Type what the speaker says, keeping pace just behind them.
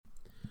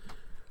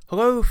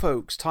Hello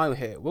folks, Tyler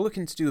here. We're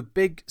looking to do a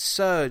big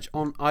surge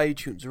on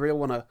iTunes. I really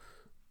want to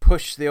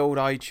push the old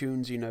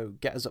iTunes,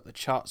 get us up the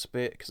charts a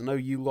bit, because I know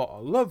you lot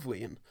are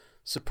lovely and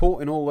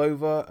supporting all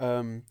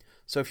over.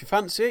 So if you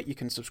fancy it, you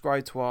can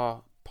subscribe to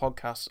our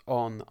podcast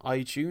on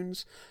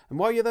iTunes. And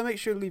while you're there, make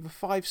sure to leave a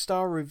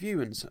 5-star review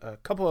and a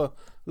couple of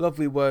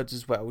lovely words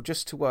as well,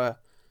 just to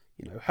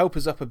help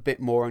us up a bit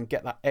more and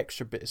get that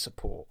extra bit of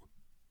support.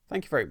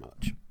 Thank you very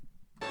much.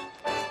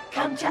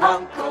 Come to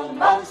Uncle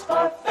Moe's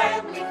for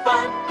family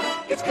fun.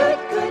 It's good,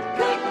 good,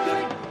 good,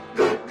 good,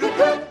 good,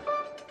 good,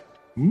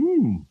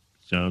 good.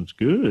 Sounds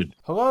good.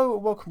 Hello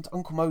and welcome to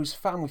Uncle Moe's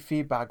Family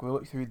Feedback. We'll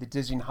look through the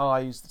dizzying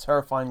highs, the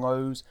terrifying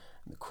lows,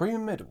 and the cream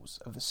and middles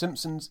of The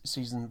Simpsons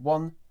Season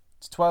 1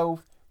 to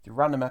 12, the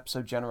random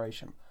episode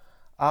generation.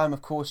 I'm,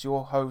 of course,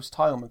 your host,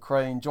 Tyler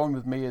McCrane. Joined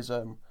with me is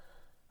a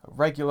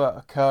regular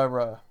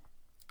occurrer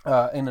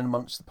in and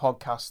amongst the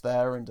podcast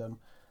there, and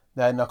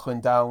they're knuckling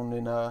down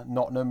in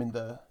Nottingham in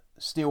the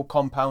steel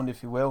compound,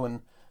 if you will,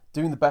 and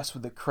doing the best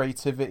with the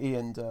creativity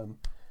and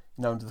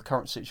under the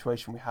current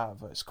situation we have.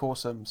 It's of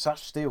course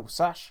Sash Steele.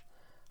 Sash,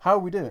 how are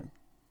we doing?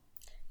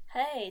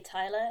 Hey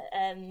Tyler,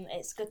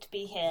 it's good to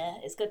be here.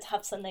 It's good to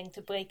have something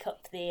to break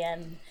up the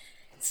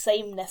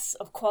sameness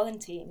of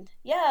quarantine.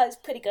 Yeah, it's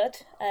pretty good.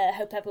 I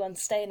hope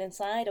everyone's staying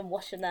inside and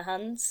washing their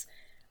hands.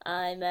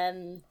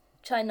 I'm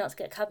trying not to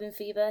get cabin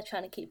fever,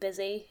 trying to keep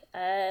busy.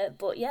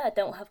 But yeah, I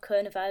don't have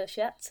coronavirus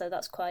yet, so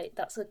that's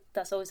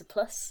always a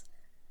plus.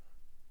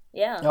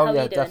 Yeah. Oh how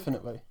yeah, are you doing?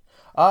 definitely.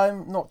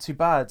 I'm not too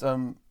bad.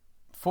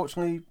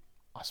 Fortunately,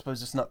 I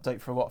suppose it's an update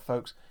for a lot of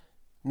folks.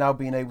 Now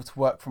being able to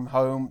work from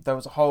home, there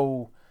was a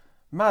whole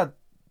mad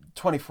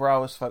 24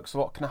 hours, folks. A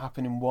lot can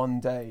happen in one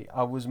day.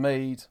 I was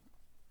made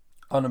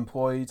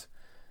unemployed,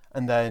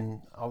 and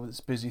then I was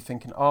busy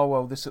thinking, oh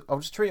well, I'll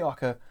just treat it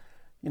like a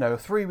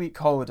 3-week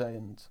holiday,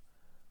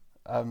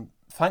 and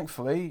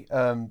thankfully,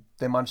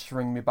 they managed to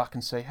ring me back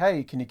and say,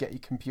 hey, can you get your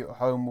computer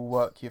home? We'll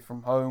work here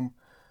from home.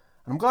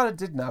 And I'm glad I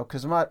did now,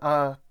 because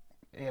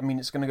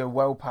it's going to go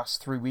well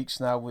past 3 weeks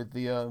now with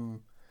the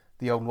old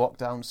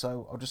lockdown.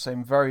 So I'll just say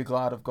I'm very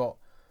glad I've got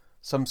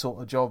some sort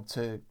of job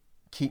to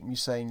keep me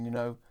sane.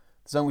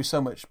 There's only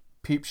so much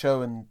peep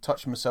show and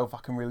touching myself I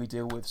can really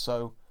deal with.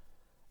 So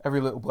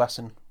every little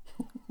blessing.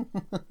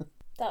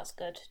 That's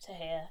good to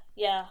hear.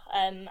 Yeah,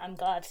 I'm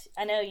glad.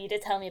 I know you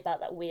did tell me about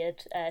that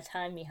weird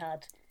time you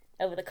had.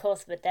 Over the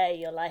course of a day,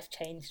 your life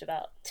changed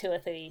about 2 or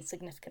 3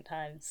 significant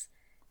times.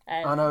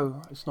 I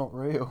know, it's not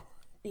real.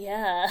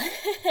 Yeah.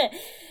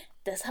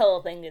 This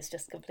whole thing is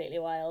just completely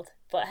wild.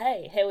 But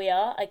hey, here we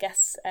are. I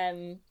guess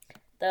there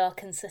are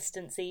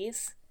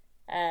consistencies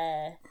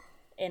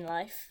in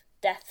life.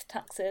 Death,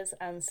 taxes,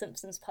 and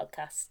Simpsons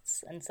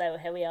podcasts. And so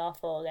here we are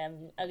for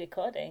a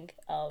recording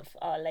of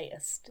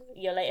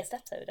your latest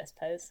episode, I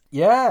suppose.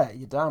 Yeah,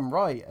 you're damn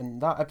right.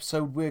 And that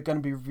episode we're going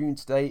to be reviewing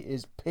today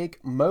is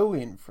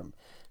Pygmalion from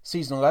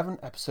Season 11,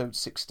 Episode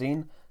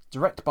 16,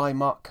 directed by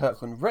Mark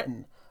Kirkland,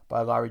 written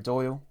by Larry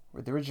Doyle,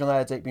 with the original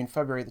air date being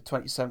February the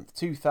 27th,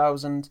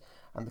 2000,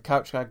 and the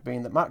couch gag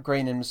being that Matt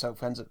Groening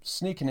himself ends up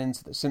sneaking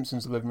into the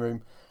Simpsons living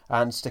room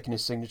and sticking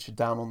his signature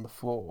down on the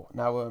floor.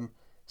 Now,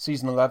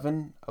 Season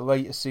 11, a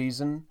later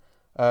season,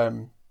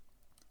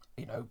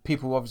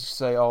 people obviously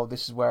say, oh,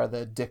 this is where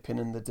they're dipping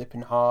and they're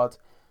dipping hard.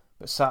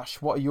 But Sash,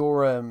 what are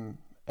your,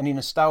 any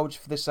nostalgia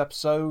for this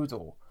episode,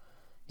 or,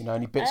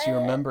 any bits you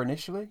remember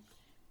initially?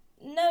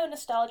 No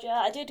nostalgia.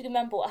 I did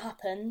remember what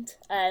happened.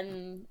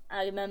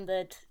 I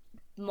remembered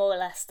more or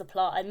less the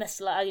plot. I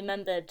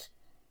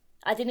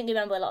didn't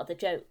remember a lot of the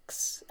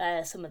jokes,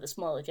 some of the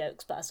smaller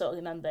jokes, but I sort of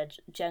remembered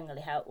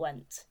generally how it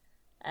went.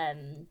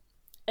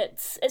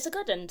 It's a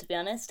good one, to be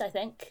honest, I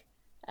think.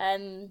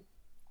 I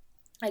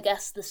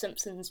guess The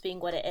Simpsons being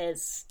what it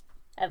is,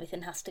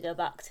 everything has to go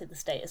back to the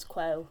status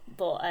quo,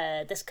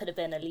 but this could have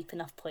been a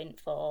leaping off point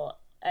for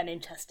an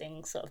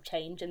interesting sort of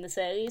change in the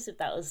series, if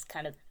that was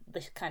kind of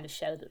the kind of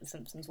show that The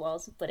Simpsons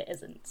was, but it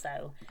isn't,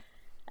 so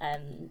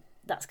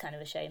that's kind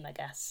of a shame, I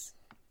guess.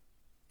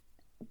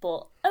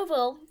 But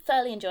overall,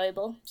 fairly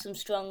enjoyable. Some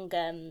strong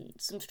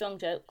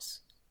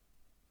jokes.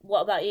 What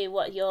about you?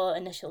 What are your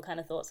initial kind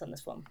of thoughts on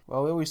this one?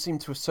 Well, we always seem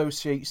to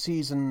associate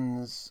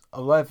seasons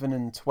 11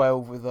 and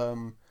 12 with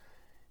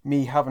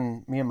me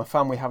and my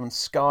family having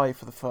Sky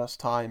for the first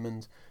time,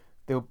 and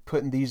they were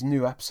putting these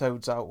new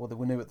episodes out, or they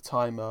were new at the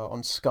time,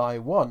 on Sky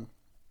One.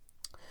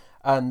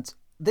 And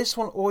this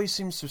one always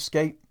seems to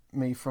escape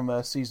me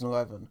from season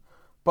 11.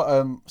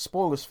 But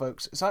spoilers,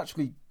 folks, it's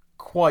actually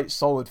quite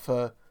solid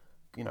for,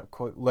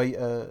 quite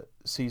later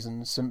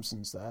season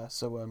Simpsons there.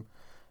 So,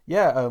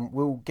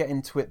 we'll get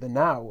into it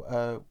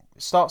now.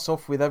 It starts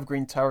off with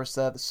Evergreen Terrace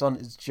there. The sun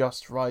is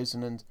just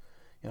rising and,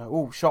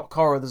 shock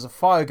horror, there's a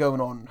fire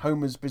going on.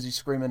 Homer's busy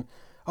screaming,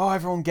 oh,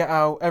 everyone get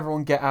out,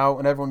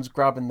 and everyone's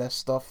grabbing their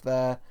stuff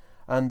there.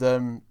 And,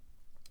 I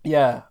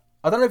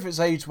don't know if it's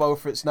aged well,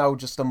 if it's now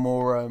just a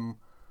more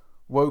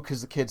woke, as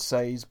the kid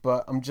says,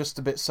 but I'm just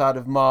a bit sad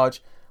of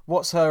Marge.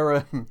 What's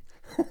her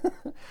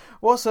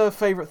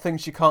favourite thing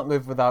she can't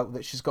live without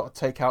that she's got to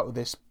take out of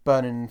this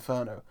burning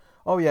inferno?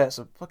 Oh yeah, it's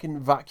a fucking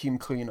vacuum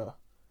cleaner.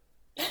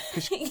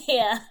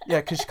 Yeah.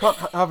 Yeah, because you can't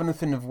have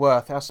anything of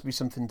worth. It has to be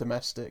something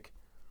domestic.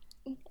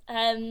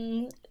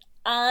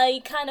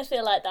 I kind of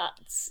feel like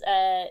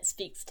that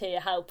speaks to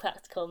how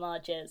practical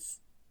Marge is,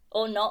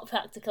 or not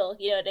practical.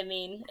 You know what I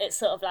mean? It's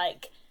sort of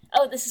like,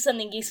 oh, this is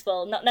something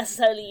useful, not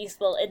necessarily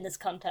useful in this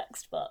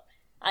context, but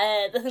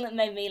the thing that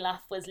made me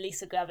laugh was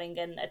Lisa grabbing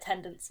an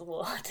attendance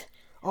award.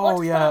 Oh, What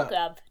does yeah. Bart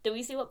grab? Do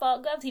we see what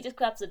Bart grabs? He just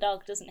grabs a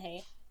dog, doesn't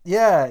he?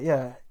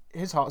 Yeah.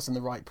 His heart's in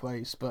the right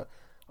place, but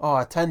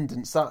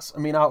attendance. That's, I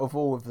mean, out of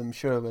all of them,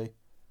 surely.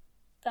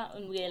 That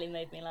one really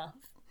made me laugh.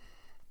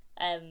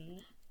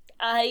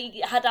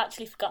 I had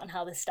actually forgotten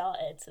how this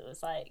started, so it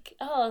was like,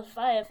 oh,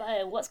 fire,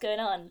 what's going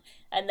on?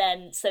 And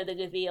then, so the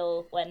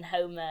reveal when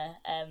Homer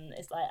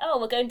is like, oh,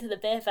 we're going to the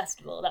beer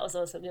festival, that was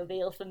also a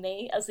reveal for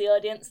me as the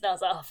audience, and I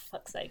was like, oh,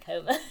 fuck's sake,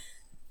 Homer.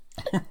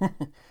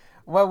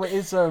 Well, it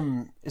is.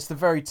 It's the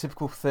very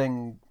typical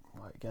thing,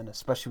 like, again,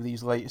 especially with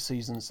these later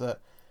seasons, that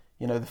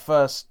the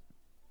first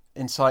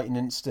inciting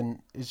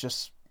instant is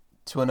just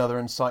to another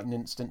inciting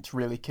instant to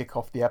really kick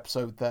off the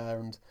episode there,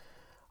 and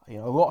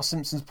a lot of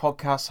Simpsons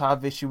podcasts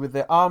have issue with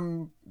it.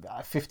 I'm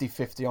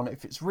 50-50 on it.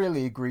 If it's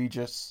really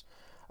egregious,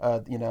 I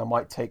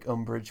might take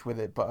umbrage with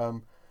it, but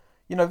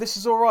this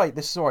is all right.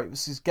 This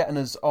is getting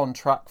us on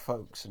track,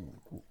 folks, and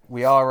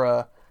we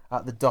are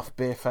at the Duff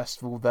Beer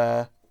Festival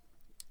there.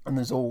 And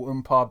there's all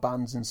umpire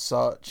bands and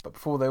such. But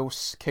before they all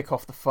kick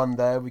off the fun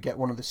there, we get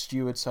one of the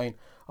stewards saying,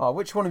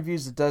 which one of you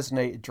is the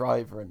designated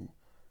driver? And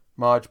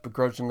Marge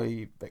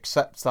begrudgingly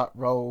accepts that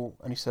role.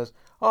 And he says,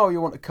 oh, you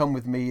want to come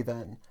with me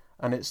then?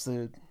 And it's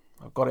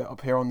I've got it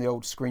up here on the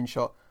old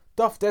screenshot,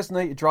 Duff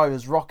designated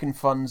driver's rockin'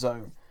 fun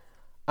zone.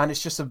 And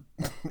it's just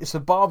it's a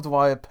barbed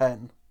wire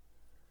pen.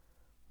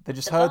 They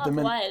just heard them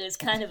in... barbed wire is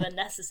kind of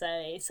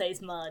unnecessary,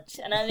 says Marge.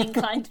 And I'm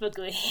inclined to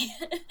agree.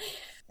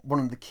 One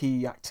of the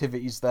key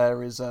activities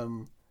there is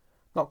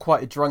not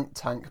quite a drunk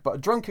tank, but a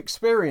drunk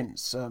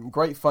experience.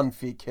 Great fun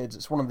for your kids.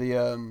 It's one of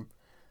the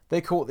they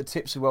call it the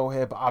Tipsy Well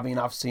here, but I mean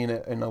I've seen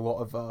it in a lot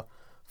of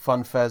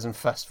fun fairs and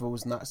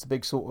festivals, and that's the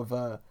big sort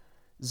of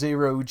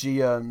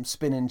zero-G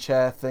spinning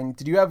chair thing.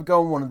 Did you ever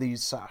go on one of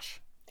these,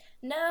 Sash?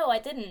 No, I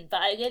didn't, but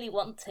I really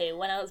want to.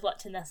 When I was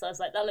watching this, I was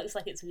like, that looks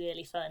like it's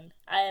really fun.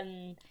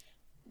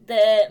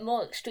 The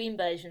more extreme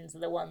versions are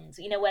the ones,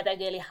 where they're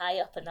really high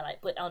up and they're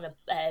like put on a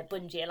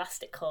bungee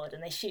elastic cord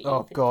and they shoot you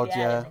up into the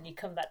air and then you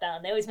come back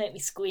down. They always make me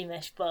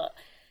squeamish, but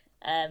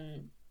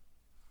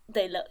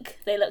they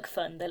look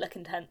fun. They look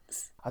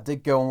intense. I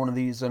did go on one of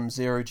these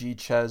zero-G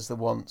chairs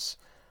once,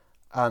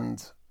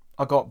 and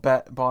I got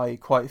bet by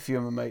quite a few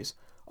of my mates.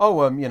 Oh,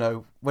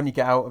 when you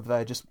get out of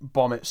there, just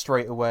bomb it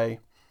straight away.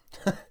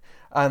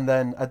 And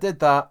then I did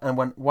that and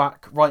went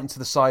whack right into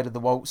the side of the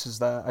waltzers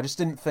there. I just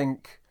didn't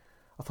think.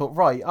 I thought,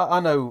 right, I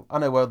know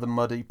where the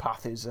muddy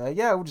path is.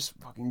 Yeah, we'll just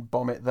fucking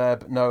bomb it there.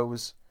 But no,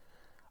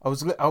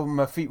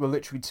 my feet were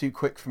literally too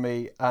quick for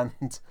me,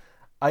 and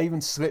I even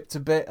slipped a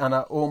bit, and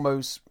I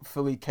almost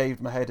fully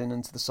caved my head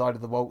into the side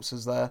of the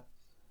waltzers there.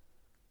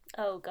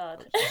 Oh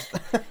God,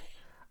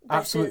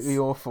 absolutely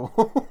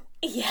awful.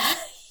 Yeah.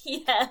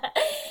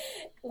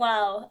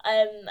 Wow,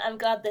 I'm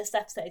glad this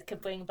episode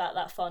could bring back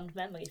that fond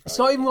memory. It's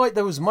not even like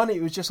there was money.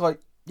 It was just like,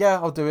 yeah,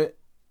 I'll do it.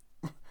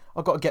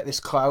 I've got to get this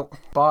clout.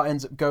 Bart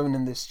ends up going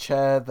in this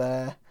chair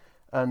there.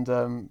 And,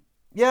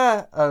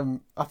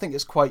 I think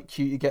it's quite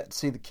cute. You get to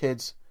see the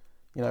kids,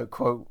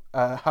 quote,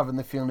 having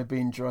the feeling of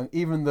being drunk.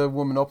 Even the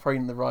woman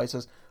operating the ride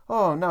says,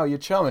 oh, no, you're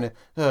charming.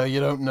 You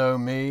don't know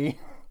me.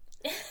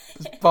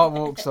 Bart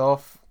walks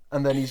off,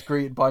 and then he's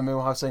greeted by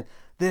Milhouse saying,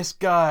 this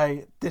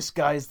guy's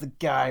the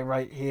guy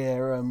right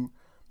here. And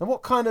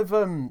what kind of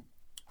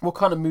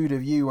mood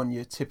are you when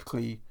you're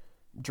typically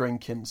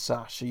drinking,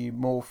 Sash? Are you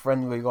more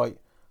friendly like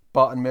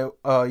Bart and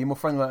you more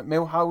friendly like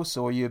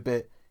Milhouse, or are you a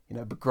bit,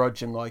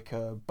 begrudging like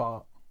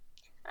Bart?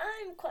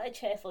 I'm quite a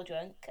cheerful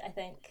drunk, I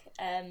think.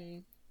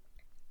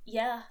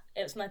 Yeah,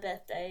 it was my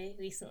birthday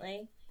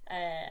recently.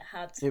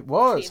 It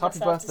was. Happy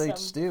birthday to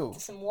Steele.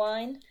 Some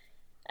wine.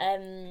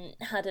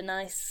 Had a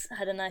nice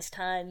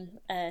time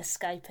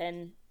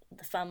Skyping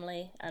the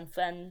family and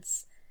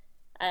friends.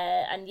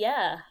 And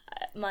yeah,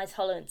 my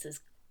tolerance is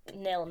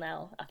nil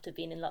now after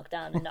being in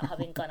lockdown and not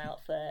having gone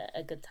out for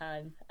a good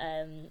time.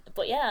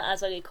 But yeah,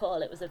 as I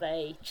recall, it was a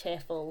very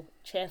cheerful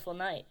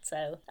night.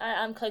 So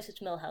I'm closer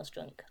to Milhouse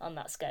drunk on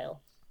that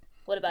scale.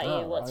 What about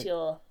you? What's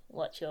your?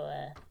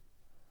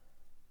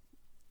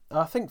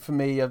 I think for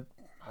me, out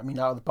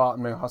of the Bart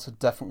and Milhouse, I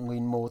definitely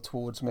lean more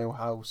towards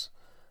Milhouse.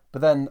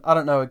 But then I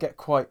don't know. I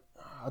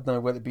don't know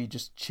whether it be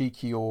just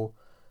cheeky or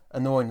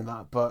annoying in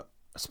that, but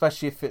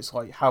especially if it's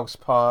like house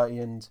party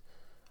and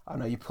I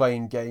know you're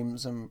playing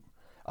games, and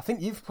I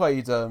think you've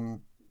played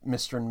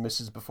Mr. and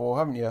Mrs. before,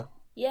 haven't you?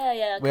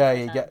 Yeah. Where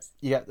you get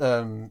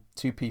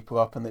two people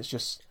up, and it's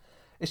just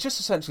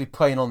essentially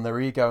playing on their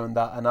ego and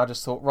that. And I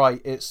just thought,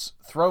 right, it's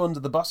throw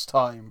under the bus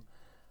time,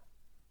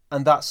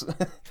 and that's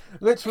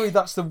literally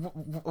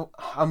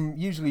I'm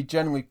usually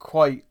generally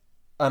quite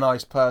a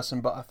nice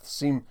person, but I've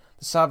seen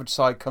the savage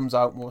side comes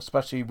out more,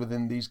 especially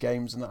within these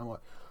games, and that I'm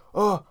like,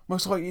 oh,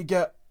 most likely you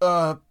get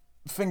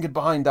fingered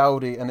behind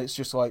Aldi, and it's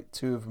just like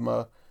two of them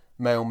are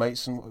male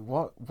mates, and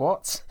what?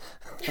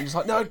 I'm just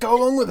like, no, go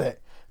along with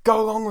it.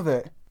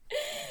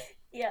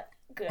 Yeah,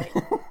 great.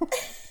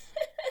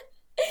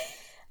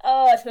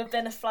 Oh, to have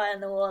been a fly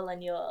on the wall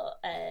on your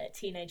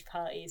teenage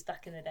parties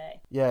back in the day.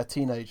 Yeah,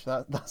 teenage.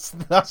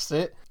 That's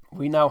it.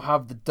 We now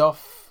have the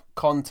Duff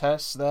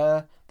contest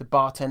there, the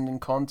bartending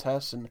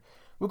contest, and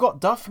we've got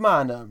Duff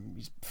Man.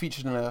 He's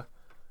featured in a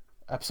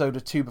episode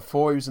or two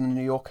before. He was in the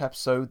New York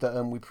episode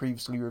that we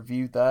previously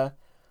reviewed there,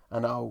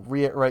 and I'll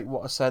reiterate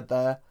what I said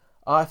there.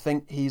 I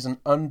think he's an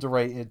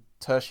underrated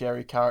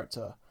tertiary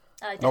character.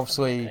 I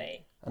definitely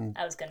agree. And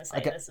I was going to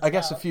say this as I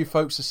guess well. a few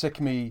folks are sick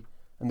of me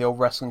and the old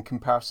wrestling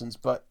comparisons,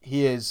 but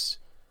he is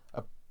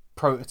a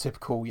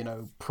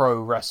prototypical,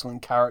 pro wrestling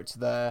character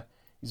there.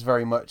 He's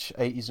very much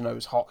 80s,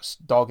 his hot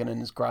dogging and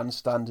his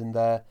grandstanding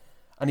there.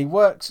 And he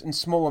works in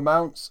small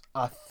amounts.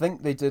 I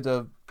think they did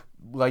a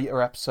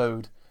later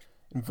episode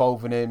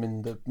involving him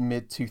in the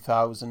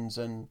mid-2000s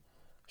and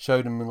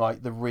showed him in,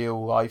 like, the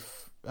real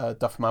life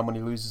Duff Man when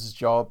he loses his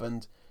job.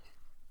 And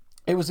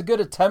it was a good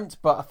attempt,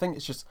 but I think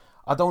it's just,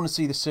 I don't want to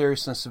see the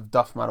seriousness of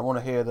Duff Man. I want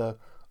to hear the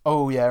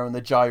oh yeah and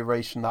the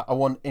gyration that I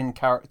want in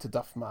character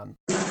Duff Man.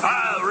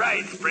 All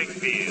right,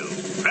 Springfield,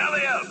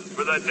 belly up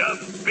for the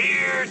Duff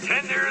Beer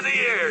Tender of the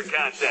Year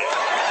contest.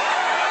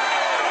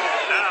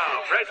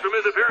 Now, fresh from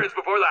his appearance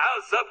before the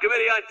House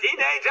Subcommittee on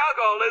Teenage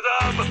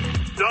Alcoholism,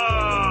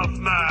 Duff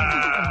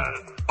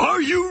Man.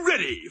 Are you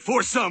ready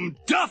for some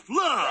Duff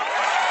love?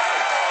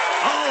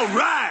 All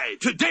right,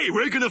 today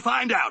we're going to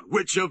find out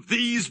which of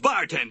these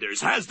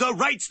bartenders has the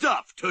right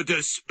stuff to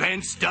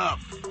dispense Duff.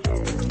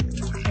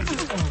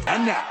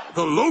 And now,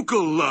 the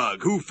local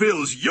lug who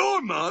fills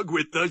your mug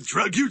with the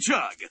drug you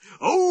chug.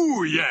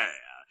 Oh, yeah.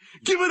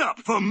 Give it up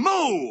for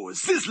Mo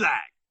Zizlak.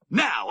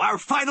 Now, our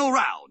final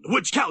round,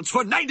 which counts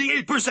for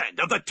 98%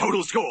 of the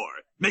total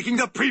score, making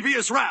the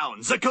previous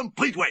rounds a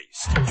complete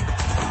waste.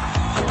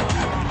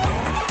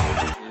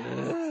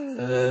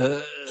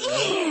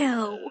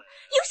 Ew.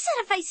 You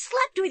said if I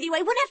slept with you,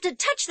 I wouldn't have to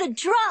touch the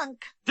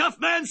drunk. Duff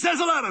Man says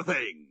a lot of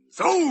things.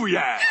 Oh,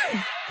 yeah.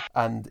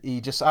 And he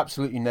just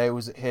absolutely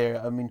nails it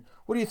here. I mean,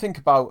 what do you think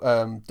about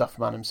Duff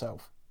Man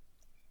himself?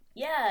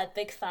 Yeah,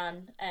 big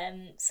fan.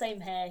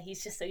 Same here.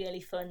 He's just a really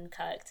fun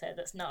character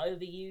that's not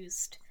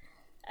overused.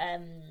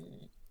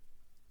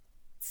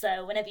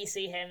 So whenever you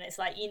see him, it's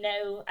like,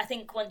 I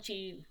think once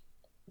you,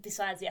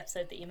 besides the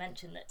episode that you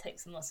mentioned that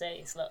takes a more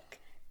serious look,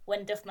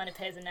 when Duff Man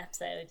appears in an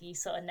episode, you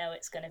sort of know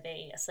it's going to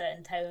be a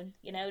certain tone,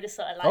 just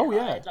sort of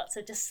lighthearted, lots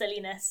of just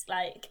silliness,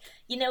 like,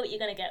 you know what you're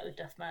going to get with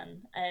Duff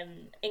Man,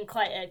 in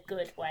quite a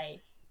good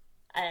way.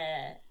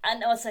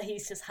 And also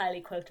he's just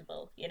highly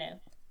quotable,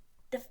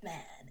 Duff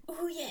Man,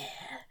 oh yeah.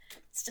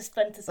 It's just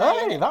fun to say.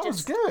 Hey, that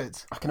was good.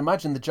 I can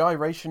imagine the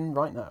gyration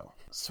right now.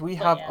 So we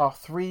have our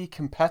three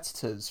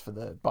competitors for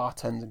the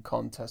bartending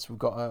contest. We've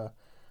got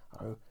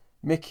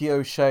Mickey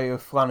O'Shea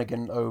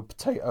O'Flanagan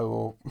O'Potato,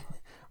 or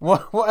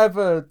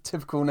whatever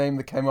typical name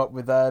they came up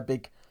with there,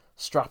 big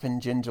strapping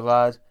ginger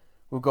lad.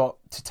 We've got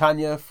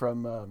Titania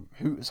from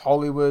Hooters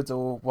Hollywood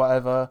or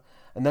whatever.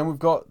 And then we've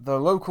got the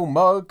local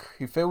mug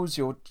who fills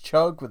your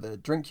chug with a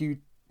drink you...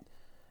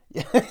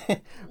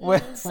 Something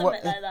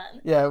like that.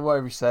 Yeah,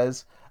 whatever he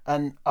says.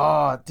 And,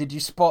 did you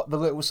spot the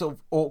little sort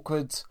of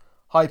awkward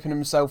hyping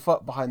himself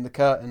up behind the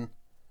curtain?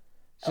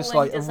 It's just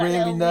like a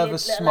really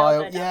nervous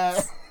smile.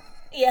 Yeah.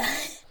 Yeah.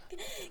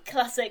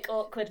 Classic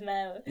awkward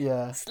Mo.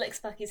 Yeah. Slicks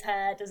back his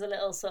hair, does a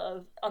little sort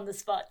of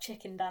on-the-spot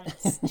chicken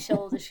dance,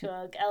 shoulder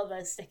shrug,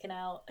 elbows sticking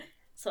out,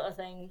 sort of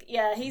thing.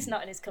 Yeah, he's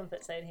not in his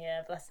comfort zone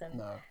here, bless him.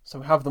 No. So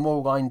we have them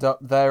all lined up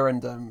there,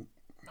 and,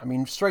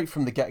 straight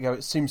from the get-go,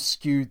 it seems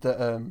skewed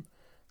that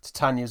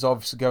Titania's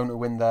obviously going to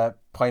win there,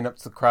 playing up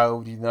to the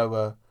crowd,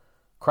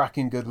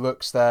 cracking good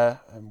looks there.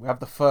 And we have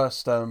the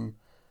first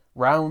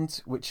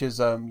round, which is,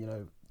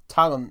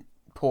 talent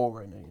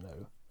pouring,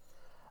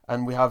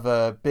 And we have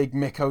a big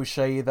Mick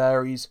O'Shea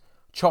there. He's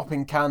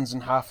chopping cans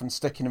in half and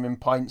sticking them in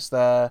pints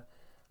there.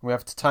 And we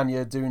have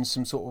Titania doing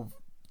some sort of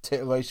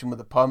titillation with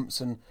the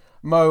pumps. And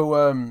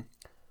Mo,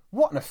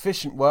 what an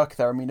efficient work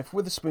there. If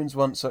Witherspoons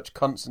weren't such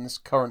cunts in this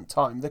current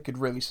time, they could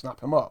really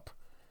snap him up.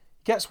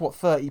 He gets,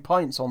 30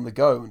 pints on the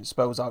go and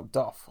spells out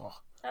Duff. Oh,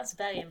 that's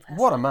very impressive.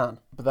 What a man.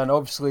 But then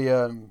obviously,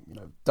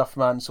 Duff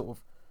Man sort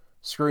of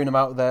screwing him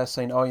out there,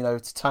 saying,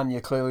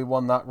 Titania clearly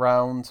won that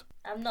round.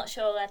 I'm not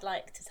sure I'd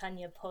like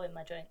Titania pouring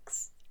my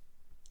drinks.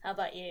 How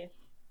about you?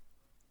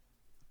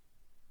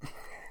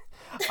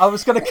 I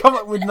was going to come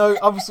up with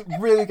I was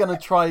really going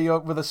to try you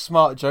up with a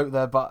smart joke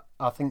there, but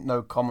I think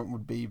no comment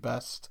would be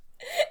best.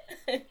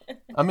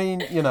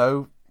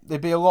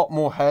 There'd be a lot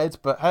more head,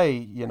 but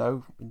hey,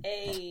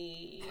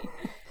 Hey.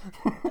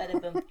 Better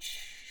bum.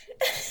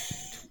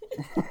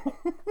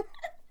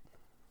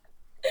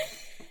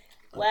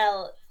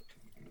 Well,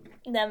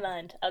 never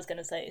mind. I was going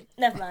to say,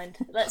 never mind.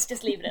 Let's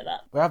just leave it at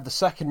that. We have the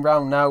second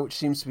round now, which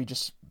seems to be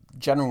just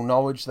general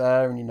knowledge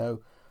there, and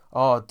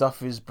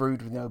Duff is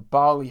brewed with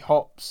barley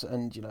hops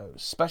and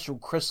special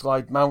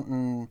crystallized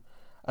mountain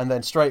And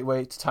then straight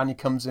away, Titania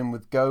comes in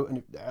with Goat,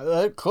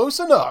 and close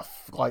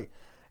enough. Like,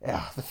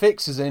 yeah, the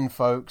fix is in,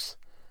 folks.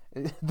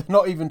 They're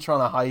not even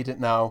trying to hide it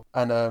now.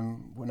 And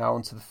we're now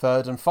on to the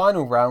third and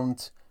final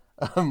round,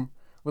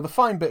 with a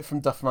fine bit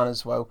from Duffman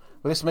as well.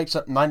 Well, this makes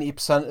up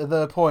 90% of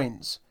the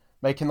points,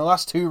 making the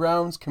last 2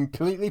 rounds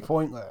completely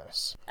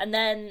pointless. And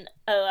then,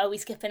 are we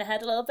skipping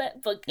ahead a little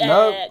bit? But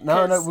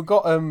No. We've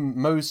got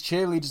Moe's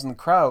cheerleaders in the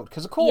crowd.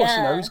 Because, of course,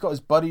 he's got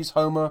his buddies,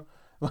 Homer,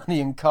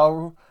 Lenny and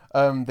Carl.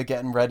 They're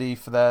getting ready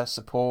for their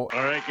support.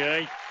 All right,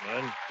 guys.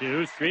 1,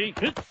 2, 3.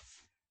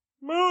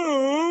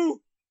 Moo!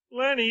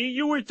 Lenny,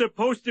 you were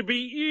supposed to be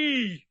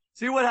E.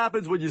 See what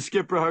happens when you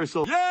skip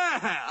rehearsal.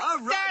 Yeah! All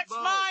right, That's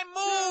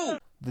my move!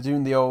 They're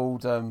doing the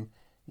old,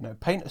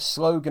 paint a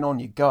slogan on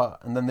your gut,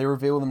 and then they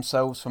reveal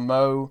themselves for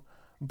Moe,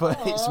 but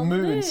it's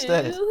Moo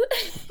instead.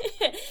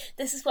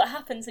 This is what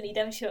happens when you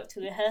don't show up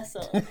to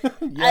rehearsal.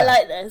 I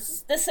like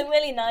this. There's some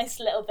really nice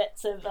little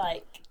bits of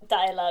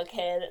dialogue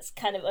here that's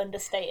kind of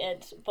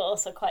understated, but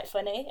also quite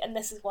funny, and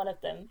this is one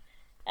of them.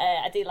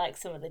 I do like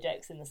some of the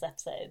jokes in this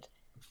episode.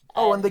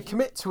 Oh, and they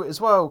commit to it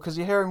as well, because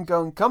you hear him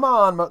going, "Come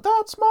on, Mo,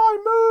 that's my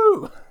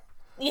Moo!"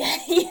 Yeah,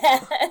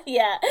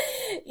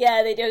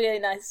 they do a really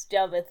nice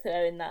job of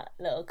throwing that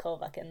little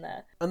callback in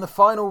there. And the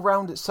final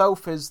round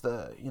itself is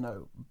the,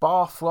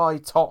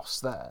 barfly toss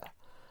there.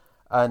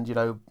 And,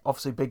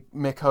 obviously big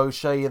Mick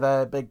O'Shea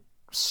there, big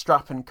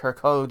strapping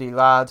Kirkcaldy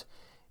lad.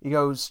 He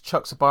goes,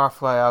 chucks a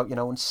barfly out,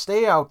 and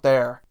stay out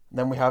there. And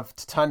then we have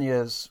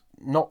Titania's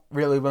not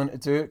really willing to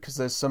do it because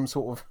there's some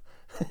sort of...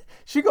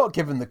 She got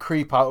given the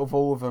creep out of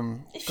all of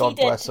them. God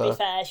bless her. To be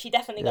fair. She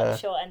definitely got the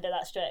short end of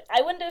that stick.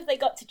 I wonder if they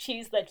got to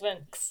choose their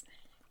drunks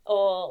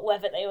or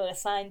whether they were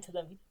assigned to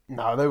them.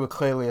 No, they were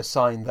clearly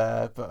assigned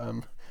there, but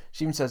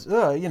she even says,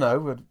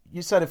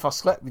 you said if I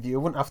slept with you,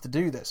 I wouldn't have to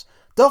do this.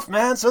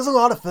 Duffman says a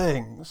lot of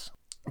things.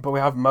 But we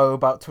have Moe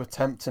about to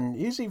attempt, and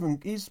he's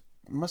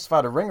must have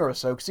had a ringer or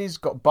so, because he's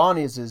got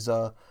Barney as his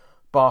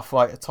bar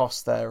fighter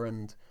toss there,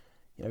 and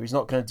he's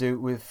not going to do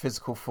it with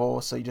physical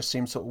force, so he just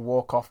seems to sort of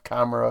walk off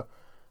camera.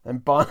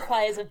 And Barney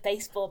requires a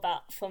baseball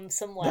bat from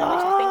somewhere,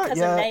 which I think has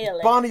a nail in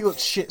it. Barney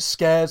looks shit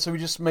scared, so he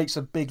just makes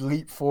a big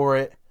leap for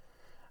it.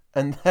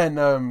 And then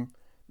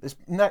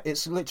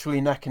it's literally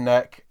neck and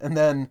neck. And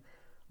then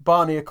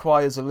Barney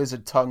acquires a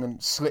lizard tongue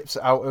and slips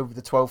it out over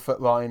the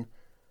 12-foot line.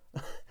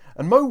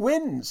 And Moe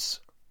wins.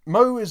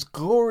 Moe is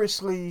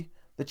gloriously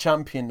the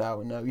champion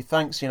now. And he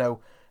thanks, Big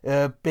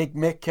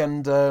Mick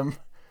and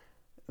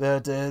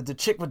the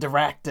chick with the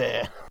rack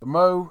there.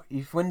 Moe,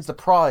 he wins the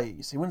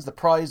prize. He wins the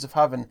prize of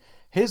having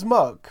his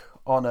mug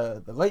on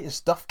the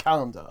latest Duff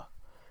calendar.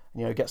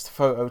 Gets the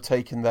photo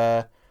taken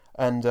there.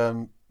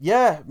 And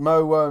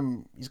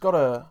Moe, he's got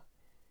a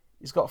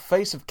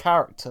face of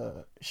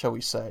character, shall we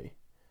say.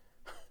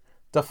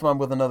 Duffman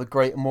with another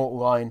great immortal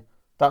line.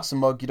 That's a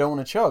mug you don't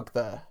want to chug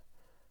there.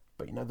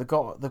 But they've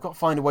got to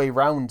find a way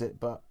around it,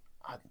 but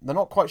they're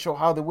not quite sure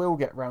how they will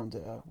get around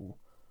it. We'll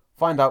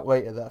find out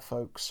later there,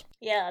 folks.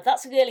 Yeah,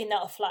 that's really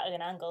not a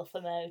flattering angle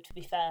for Moe, to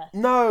be fair.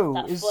 No.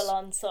 That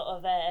full-on sort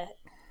of, that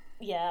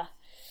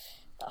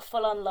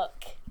full-on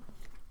look,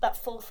 that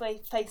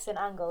full-facing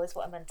angle is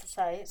what I meant to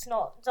say. It's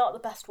not the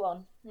best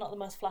one, not the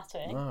most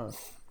flattering. No.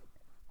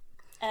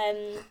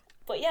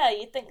 But yeah,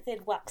 you'd think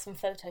they'd whack some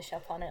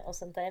Photoshop on it or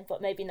something,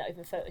 but maybe not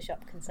even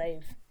Photoshop can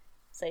save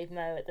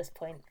Moe at this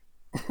point.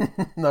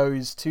 No,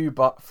 he's too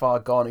far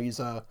gone. He's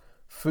a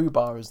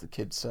foobar, as the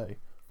kids say.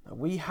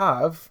 We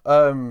have,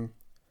 I'll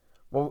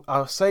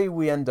say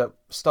we end up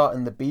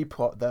starting the B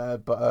plot there,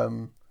 but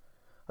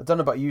I don't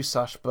know about you,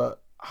 Sash,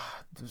 but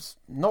there's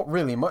not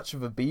really much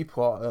of a B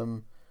plot.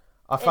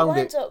 I found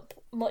it winds up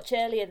much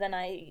earlier than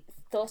I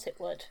thought it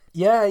would.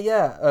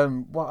 Yeah.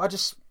 Well,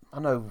 I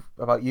know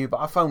about you, but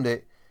I found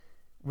it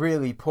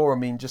really poor. I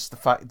mean, just the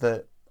fact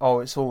that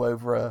it's all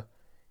over a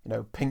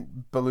pink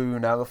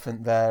balloon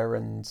elephant there,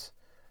 and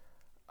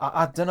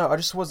I don't know. I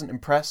just wasn't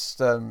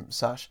impressed,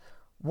 Sash.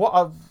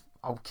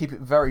 I'll keep it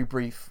very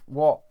brief.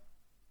 What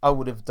I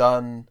would have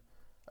done,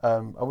 I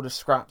would have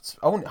scrapped.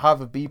 I wouldn't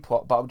have a B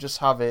plot, but I would just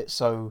have it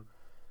so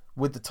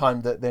with the time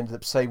that they ended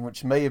up saving,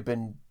 which may have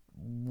been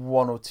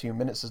 1 or 2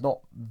 minutes, there's not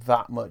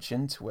that much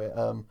into it.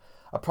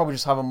 I'd probably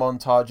just have a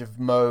montage of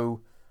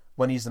Moe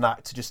when he's an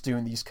actor just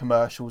doing these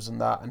commercials and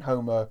that, and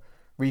Homer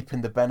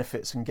reaping the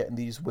benefits and getting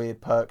these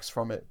weird perks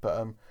from it.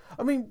 But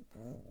I mean,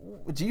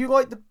 do you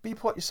like the B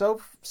plot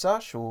yourself,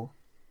 Sash? Or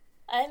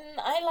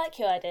I like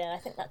your idea. I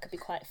think that could be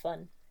quite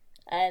fun.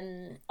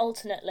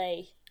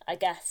 Alternately, I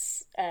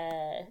guess,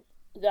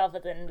 rather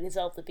than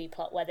resolve the B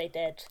plot where they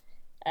did,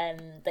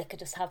 they could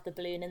just have the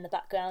balloon in the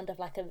background of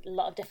a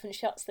lot of different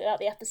shots throughout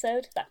the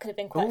episode. That could have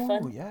been quite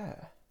fun. Oh,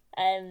 yeah.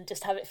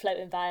 Just have it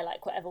floating by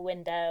whatever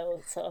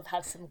window, sort of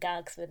have some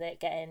gags with it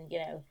getting,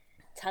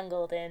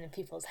 tangled in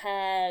people's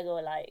hair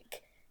or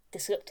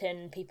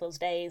disrupting people's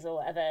days or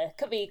whatever.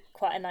 Could be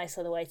quite a nice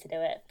other way to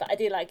do it. But I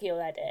do like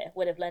your idea.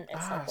 Would have lent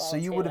itself well. So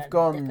you to would have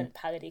gone different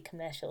parody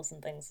commercials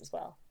and things as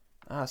well.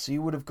 So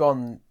you would have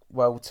gone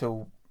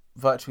till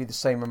virtually the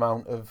same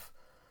amount of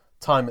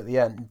time at the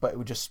end, but it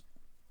would just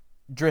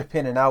drip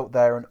in and out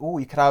there, and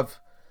you could have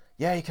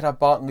Yeah, you could have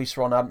Bart and Lisa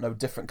on, I don't know,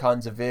 different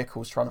kinds of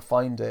vehicles trying to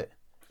find it.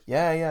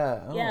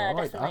 Yeah. Oh, Yeah, I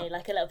like definitely. that.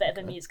 Like a little bit of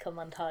a musical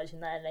montage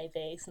in there,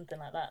 maybe something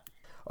like that.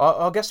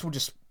 I guess we'll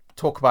just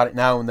talk about it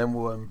now, and then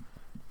we'll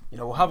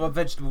have our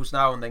vegetables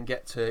now, and then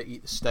get to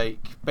eat the steak.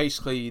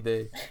 Basically,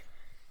 the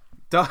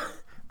Duff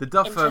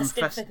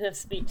Interesting Fest. figure of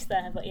speech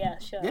there, but yeah,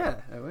 sure.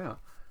 Yeah, there we are.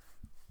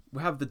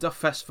 We have the Duff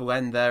Festival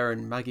end there,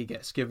 and Maggie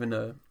gets given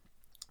a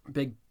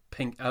big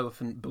pink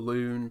elephant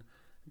balloon,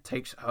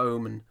 takes it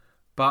home, and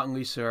Bart and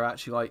Lisa are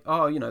actually like,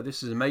 oh,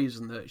 this is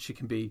amazing that she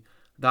can be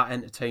that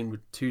entertained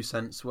with 2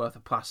 cents worth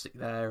of plastic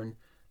there, and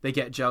they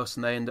get jealous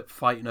and they end up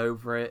fighting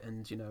over it,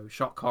 and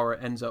Shock Horror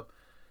ends up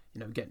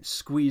getting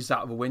squeezed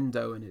out of a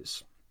window, and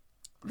it's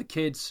the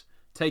kids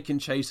taking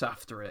chase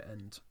after it,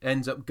 and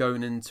ends up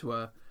going into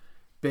a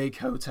big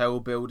hotel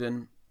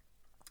building.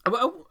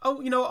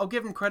 I'll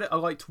give them credit. I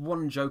liked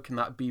one joke in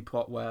that B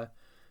plot where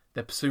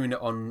they're pursuing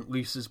it on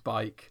Lisa's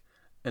bike,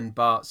 and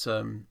Bart's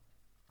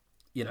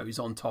he's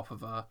on top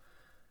of her.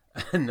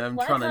 And I'm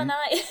why trying can't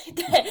I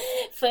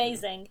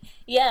phrasing?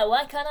 Yeah,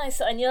 why can't I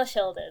sit on your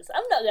shoulders?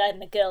 I'm not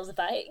riding a girl's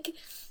bike.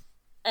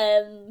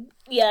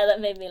 Yeah, that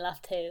made me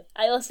laugh too.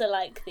 I also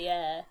like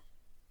the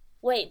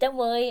wait, don't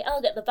worry, I'll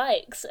get the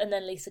bikes. And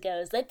then Lisa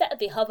goes, they'd better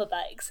be hover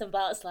bikes. And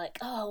Bart's like,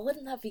 oh,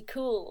 wouldn't that be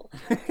cool?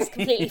 Just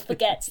completely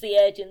forgets the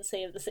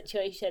urgency of the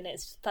situation.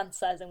 It's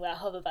fantasizing about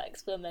hover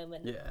bikes for a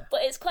moment. Yeah.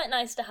 But it's quite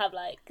nice to have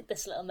like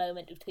this little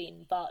moment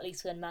between Bart,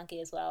 Lisa, and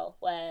Maggie as well,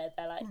 where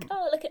they're like,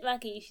 oh, look at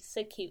Maggie, she's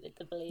so cute with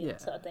the balloon,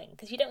 sort of thing.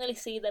 Because you don't really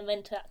see them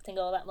interacting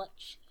all that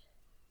much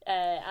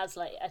as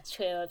like a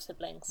trio of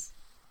siblings.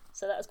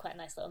 So that was quite a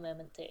nice little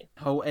moment too.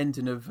 Whole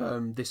ending of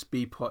this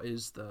B plot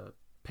is the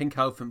pink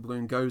elephant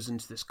balloon goes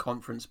into this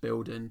conference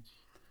building,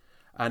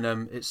 and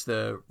it's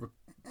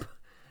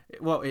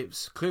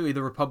it's clearly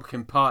the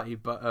Republican Party,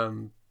 but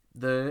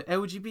the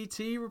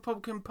LGBT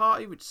Republican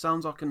Party, which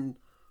sounds like an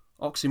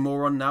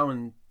oxymoron now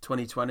in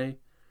 2020.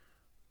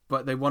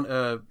 But they want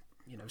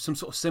some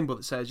sort of symbol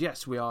that says,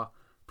 yes, we are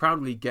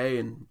proudly gay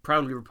and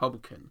proudly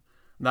Republican.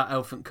 And that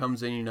elephant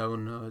comes in,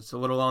 and it's a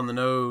little on the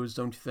nose,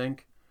 don't you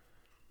think?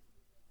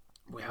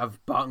 We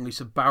have Bart and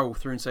Lisa barrel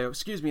through and say, oh,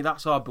 excuse me,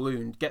 that's our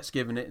balloon. Gets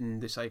given it,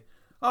 and they say,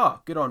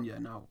 good on you.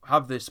 Now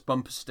have this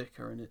bumper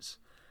sticker, and it's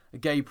a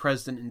gay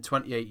president in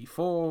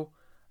 2084.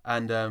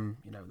 And, the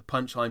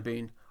punchline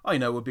being,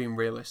 we're being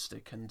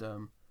realistic. And,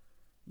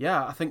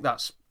 I think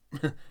that's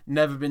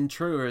never been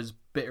truer, as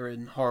bitter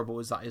and horrible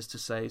as that is to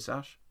say,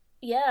 Sash.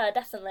 Yeah,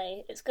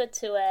 definitely. It's good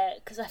to,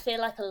 because I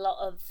feel like a lot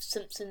of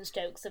Simpsons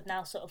jokes have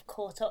now sort of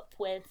caught up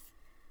with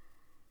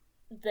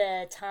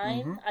the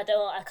time. I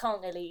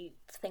can't really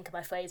think of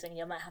my phrasing.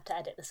 You might have to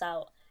edit this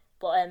out.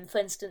 But for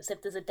instance,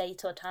 if there's a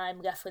date or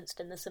time referenced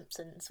in The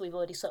Simpsons, we've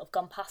already sort of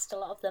gone past a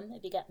lot of them,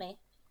 if you get me.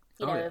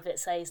 If it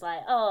says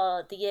like,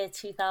 the year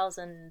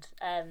 2000,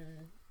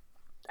 and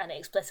it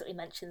explicitly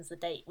mentions the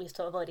date, we've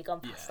sort of already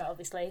gone past that,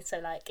 obviously. So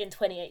like in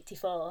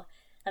 2084,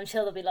 I'm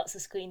sure there'll be lots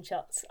of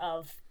screenshots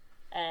of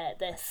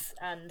this,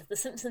 and The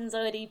Simpsons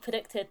already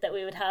predicted that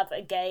we would have a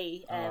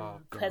gay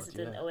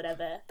president or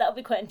whatever. That'll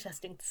be quite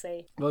interesting to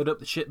see. Load up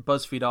the shit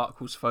BuzzFeed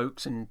articles,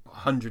 folks, in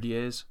 100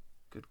 years.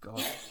 Good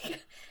God.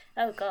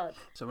 Oh God.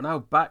 So we're now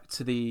back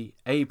to the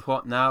A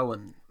plot now,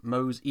 and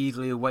Moe's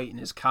eagerly awaiting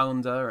his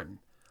calendar, and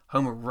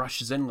Homer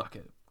rushes in like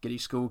a giddy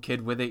school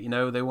kid with it,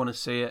 they want to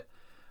see it.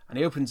 And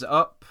he opens it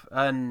up,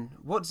 and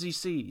what does he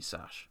see,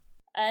 Sash?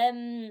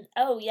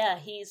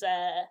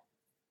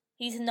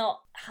 He's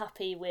not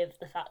happy with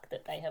the fact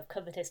that they have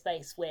covered his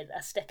face with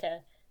a sticker,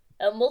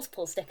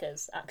 multiple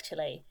stickers,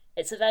 actually.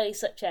 It's a very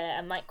such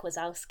a Mike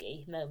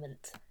Wazowski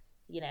moment,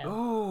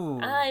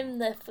 I'm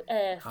the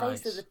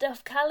face of the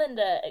Duff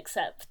calendar,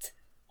 except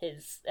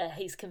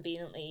he's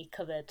conveniently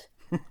covered.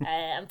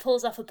 And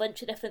pulls off a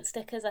bunch of different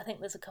stickers. I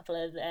think there's a couple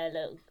of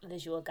little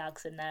visual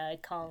gags in there. I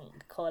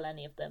can't call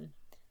any of them.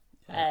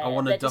 I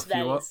want to duff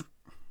you up.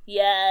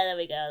 Yeah, there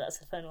we go. That's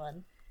a fun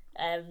one.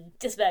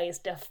 Just various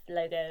Duff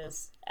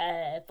logos.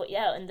 But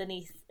yeah,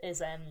 underneath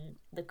is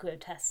the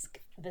grotesque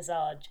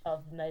visage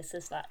of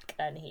Moses Slack,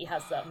 and he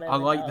has that moment. I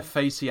like the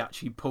face he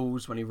actually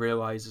pulls when he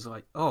realises,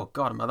 like, oh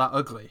God, am I that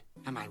ugly?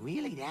 Am I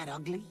really that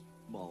ugly?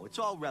 Mo, it's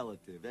all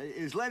relative.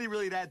 Is Lenny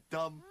really that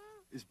dumb?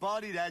 Is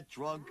Barney that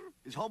drunk?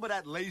 Is Homer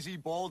that lazy,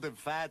 bald, and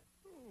fat?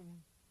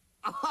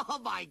 Oh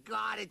my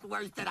God, it's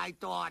worse than I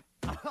thought.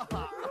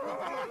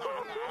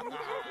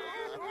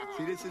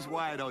 See, this is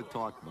why I don't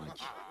talk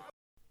much.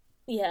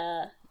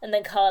 Yeah, and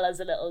then Carl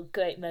has a little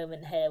great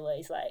moment here where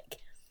he's like,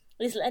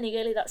 is Lenny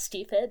really that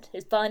stupid?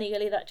 Is Barney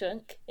really that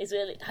drunk? Is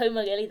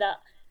Homer really that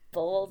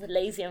bald,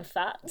 lazy, and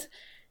fat?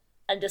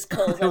 And just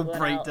calls everyone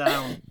break out.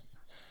 down.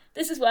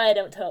 This is why I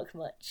don't talk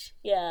much.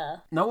 Yeah.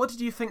 Now, what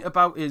did you think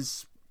about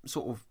his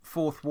sort of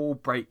fourth wall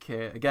break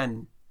here?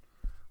 Again,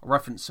 I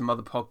referenced some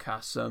other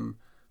podcasts.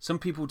 Some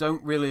people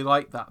don't really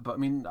like that, but I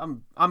mean,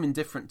 I'm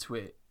indifferent to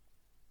it.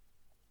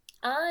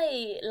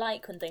 I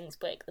like when things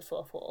break the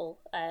fourth wall,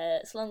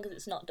 as long as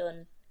it's not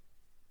done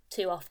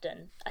too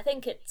often. I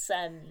think it's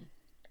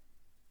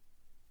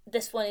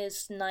this one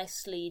is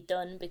nicely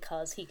done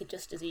because he could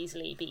just as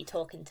easily be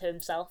talking to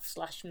himself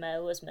 /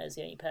 Mo, as Mo's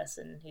the only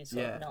person who's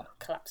sort of not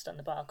collapsed on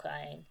the bar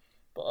crying,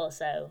 but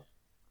also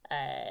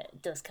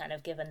does kind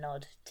of give a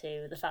nod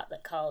to the fact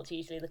that Carl's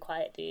usually the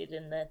quiet dude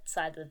in the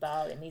side of the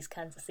bar in these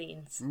kinds of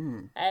scenes.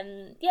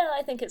 Yeah,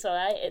 I think it's all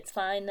right. It's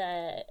fine.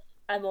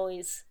 I'm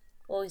always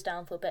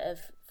down for a bit of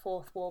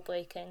fourth wall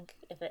breaking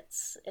if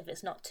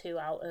it's not too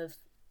out of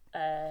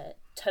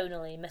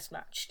tonally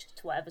mismatched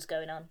to whatever's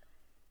going on.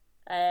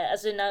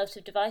 As a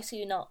narrative device, are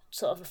you not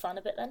sort of a fan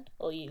of it then,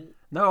 or you?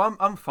 No,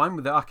 I'm fine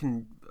with it. I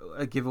can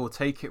give or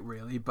take it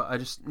really, but I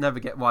just never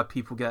get why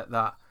people get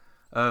that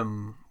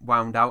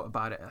wound out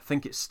about it. I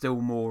think it's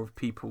still more of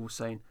people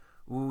saying,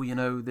 "Oh, you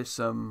know, this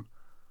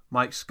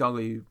Mike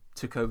Scully who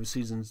took over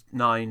seasons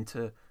 9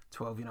 to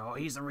 12. You know,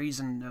 he's the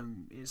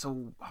reason it's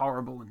all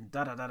horrible and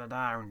da da da da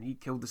da, and he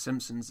killed the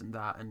Simpsons and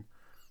that, and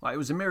like it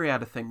was a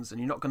myriad of things. And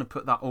you're not going to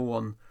put that all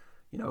on,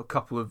 you know, a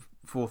couple of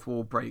fourth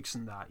wall breaks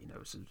and that. You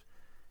know, so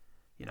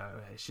you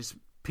know, it's just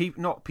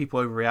not people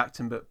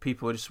overreacting, but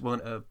people are just willing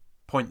to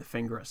point the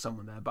finger at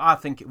someone there. But I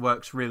think it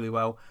works really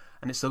well.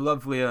 And it's a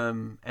lovely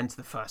end to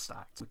the first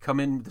act. We come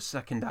in with the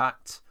second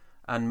act,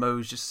 and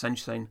Mo's just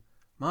essentially saying,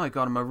 "My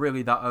God, am I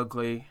really that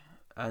ugly?"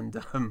 And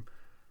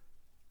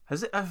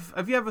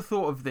have you ever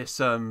thought of this,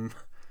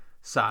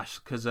 Sash?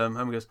 Because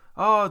Homer goes,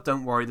 "Oh,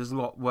 don't worry, there's a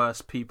lot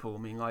worse people." I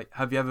mean, like,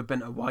 have you ever been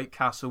to White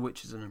Castle,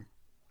 which is an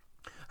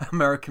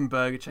American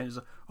burger chain? It's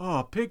like,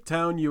 "Oh,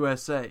 Pigtown,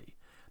 USA."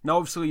 Now,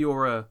 obviously,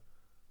 you're a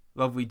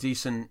lovely,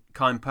 decent,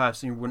 kind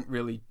person. You wouldn't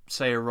really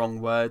say a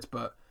wrong word,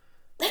 but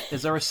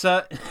is there a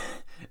certain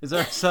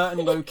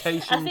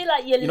location? I feel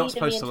like you're not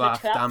supposed to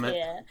laugh, damn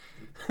it.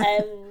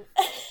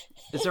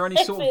 Is there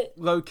any sort of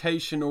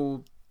location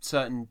or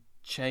certain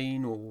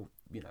chain or,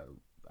 you know,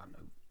 I don't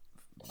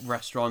know,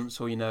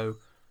 restaurants or, you know,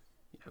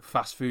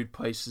 fast food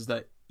places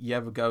that you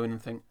ever go in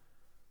and think,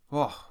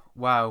 "Oh,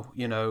 wow,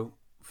 you know,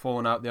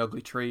 falling out the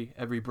ugly tree,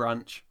 every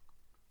branch"?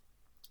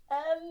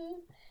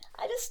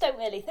 I just don't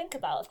really think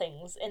about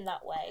things in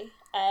that way.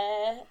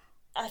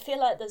 I feel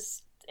like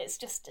it's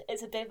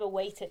a bit of a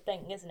weighted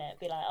thing, isn't it?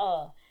 Be like,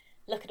 "Oh,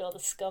 look at all the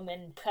scum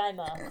in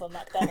Primark or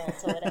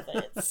McDonald's or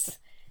whatever."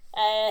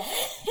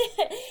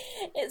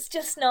 It's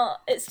just not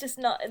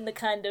in the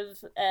kind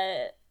of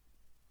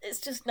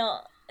it's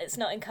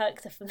not in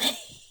character for me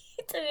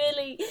to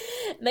really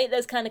make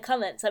those kind of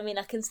comments. I mean,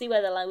 I can see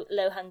where the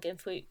low hanging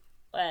fruit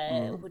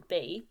would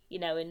be, you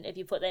know, and if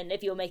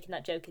you're making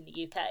that joke in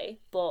the UK,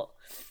 but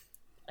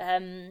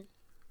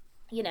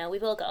you know,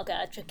 we've all got to get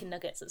our chicken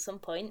nuggets at some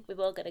point. We've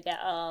all got to get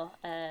our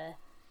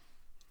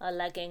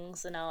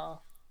leggings and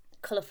our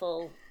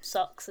colourful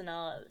socks and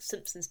our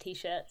Simpsons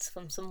t-shirts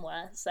from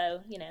somewhere.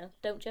 So, you know,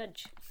 don't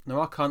judge.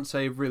 No, I can't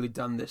say I've really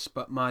done this,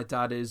 but my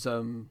dad is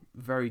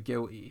very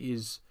guilty.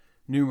 He's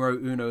numero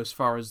uno as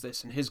far as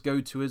this, and his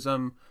go-to is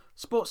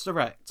Sports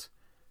Direct,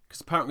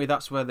 because apparently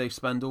that's where they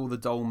spend all the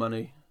dole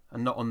money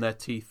and not on their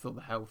teeth or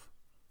the health.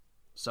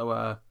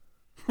 So,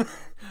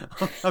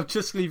 I'll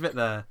just leave it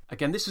there.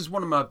 Again, this is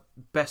one of my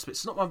best bits.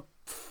 It's not my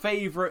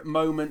favourite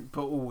moment,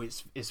 but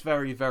it's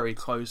very, very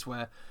close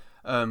where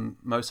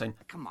Mo's saying,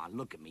 "Come on,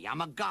 look at me.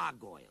 I'm a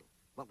gargoyle.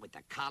 What with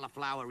the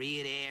cauliflower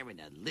ear there and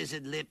the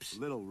lizard lips?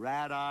 Little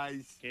rat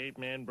eyes.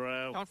 Caveman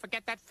brow. Don't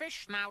forget that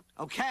fish snout.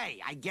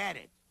 Okay, I get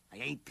it. I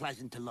ain't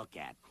pleasant to look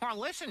at. Or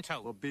listen to.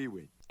 Or be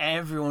with.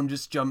 Everyone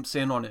just jumps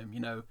in on him, you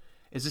know.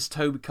 Is this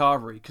Toby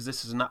Carvery? Because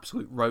this is an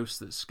absolute roast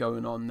that's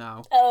going on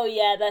now. Oh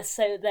yeah,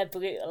 they're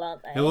brutal,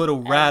 aren't they? The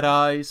little rat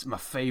eyes, my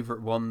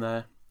favourite one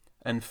there.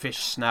 And fish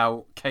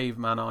snout,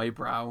 caveman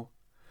eyebrow.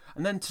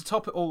 And then to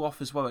top it all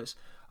off as well, it's,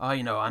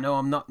 you know, I know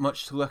I'm not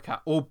much to look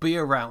at or be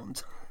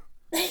around.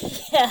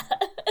 Yeah.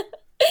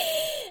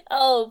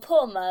 Oh,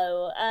 poor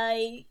Mo.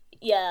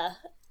 Yeah.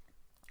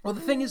 Well,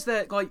 the thing is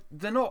that, like,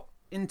 they're not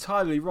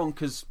entirely wrong,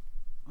 because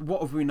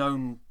what have we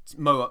known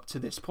Mo up to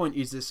this point?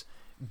 He's this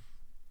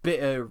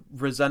bitter,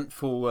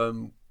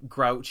 resentful,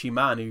 grouchy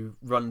man who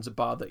runs a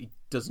bar that he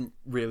doesn't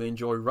really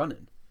enjoy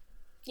running.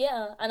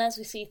 Yeah, and as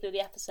we see through the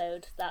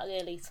episode, that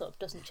really sort of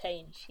doesn't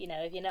change. You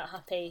know, if you're not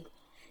happy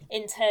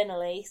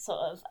internally,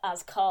 sort of,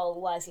 as Carl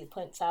wisely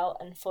points out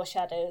and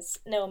foreshadows,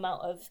 no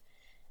amount of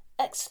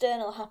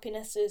external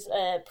happiness is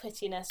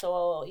prettiness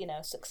or, you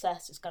know,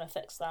 success is going to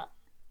fix that.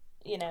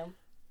 You know,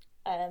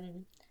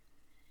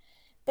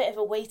 bit of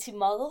a weighty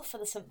moral for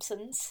The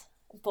Simpsons,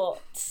 but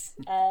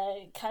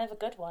kind of a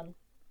good one.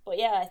 But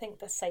yeah, I think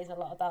this says a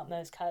lot about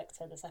Mo's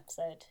character, this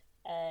episode,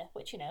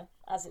 which, you know,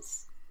 as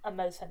it's a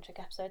Mo-centric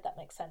episode, that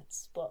makes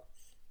sense. But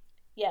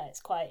yeah, it's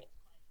quite,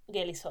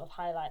 really sort of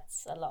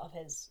highlights a lot of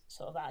his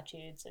sort of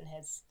attitudes and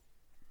his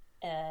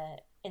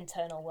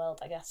internal world,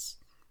 I guess.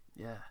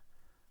 Yeah.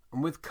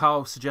 And with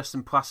Carl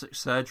suggesting plastic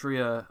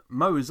surgery,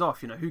 Mo is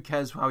off, you know, who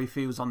cares how he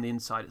feels on the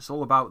inside? It's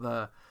all about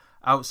the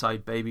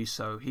outside, baby.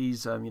 So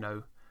he's, you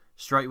know,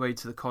 straight away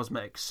to the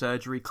cosmetic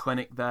surgery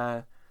clinic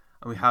there.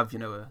 And we have, you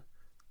know, a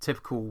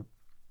typical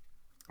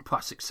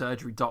plastic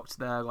surgery doctor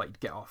there, like,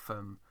 get off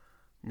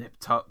nip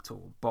tucked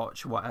or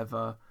botch or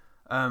whatever.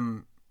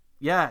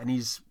 Yeah, and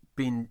he's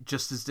been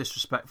just as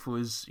disrespectful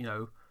as, you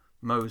know,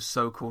 Mo's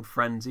so-called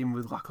friends, even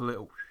with like a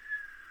little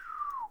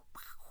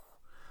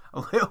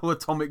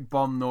atomic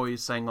bomb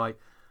noise saying like,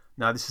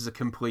 no, this is a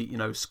complete,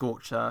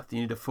 scorched earth.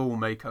 You need a full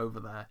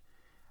makeover there.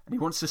 And he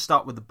wants to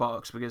start with the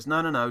buttocks because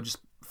no, just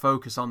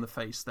focus on the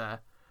face there.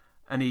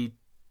 And he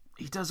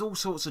does all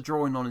sorts of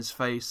drawing on his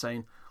face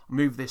saying,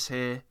 move this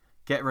here,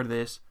 get rid of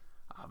this.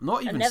 I've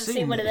never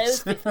seen one of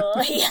those before.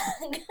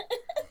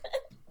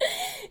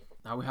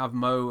 Now we have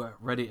Mo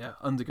ready to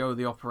undergo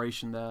the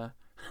operation there.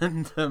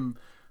 And the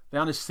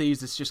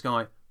anaesthetist just going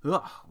like,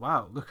 oh,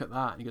 wow, look at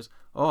that. And he goes,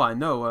 oh, I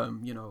know,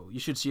 you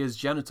should see his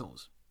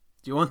genitals.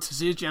 Do you want to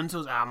see his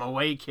genitals? I'm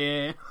awake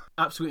here.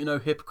 Absolutely no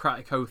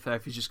Hippocratic oath there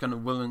if he's just going to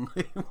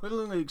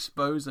willingly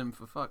expose him,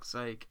 for fuck's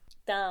sake.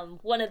 Damn,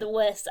 one of the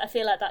worst. I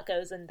feel like that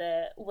goes in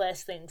the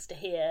worst things to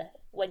hear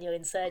when you're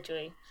in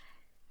surgery.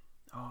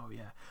 Oh,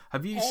 yeah.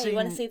 Have you seen... you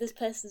want to see this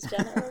person's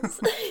genitals?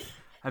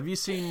 Have you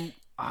seen...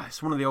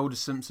 it's one of the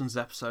oldest Simpsons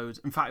episodes.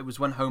 In fact, it was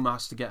when Homer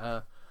has to get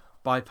a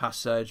bypass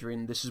surgery,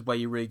 and this is where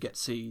you really get to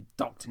see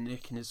Dr.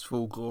 Nick in his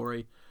full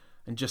glory.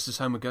 And just as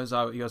Homer goes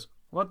out, he goes,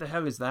 what the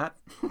hell is that?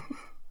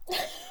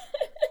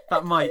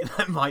 that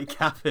might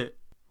cap it.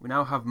 We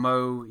now have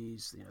Mo.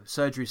 He's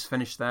surgery's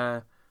finished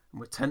there, and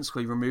we're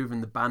tensely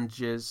removing the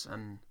bandages,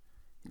 and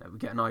we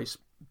get a nice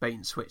bait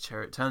and switch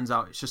here. It turns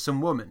out it's just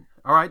some woman.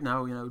 All right,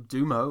 now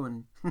do Mo,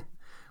 and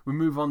we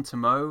move on to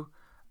Mo,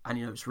 and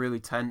it's really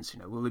tense.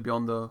 Will he be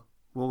on the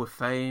Wall of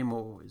Fame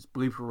or his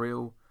blooper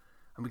reel?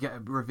 And we get a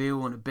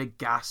reveal and a big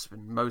gasp,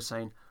 and Mo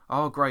saying,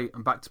 "Oh great,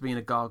 I'm back to being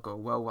a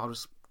gargoyle. Well, I'll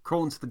just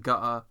crawl into the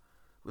gutter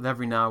with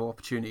every now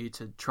opportunity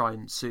to try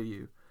and sue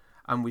you."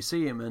 And we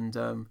see him,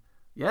 and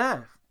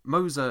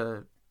Mo's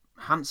a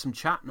handsome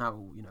chap now.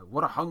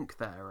 What a hunk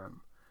there.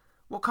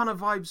 What kind of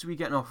vibes are we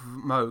getting off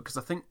of Mo? Because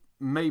I think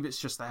maybe it's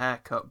just the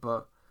haircut,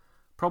 but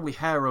probably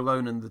hair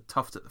alone and the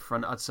tuft at the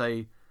front, I'd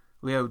say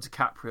Leo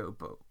DiCaprio.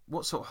 But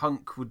what sort of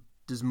hunk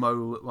does Mo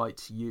look like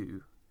to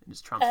you in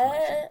his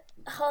transformation?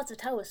 Hard to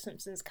tell with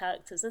Simpsons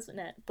characters, isn't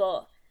it?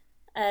 But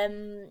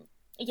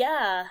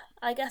yeah,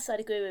 I guess I'd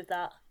agree with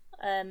that.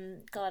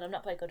 God, I'm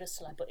not very good at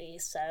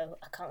celebrities, so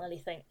I can't really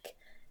think.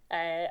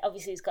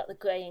 Obviously, he's got the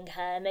greying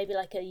hair, maybe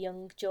like a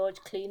young George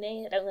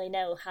Clooney. I don't really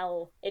know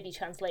how, if he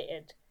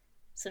translated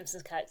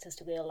Simpsons characters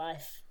to real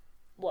life,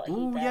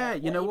 Oh yeah,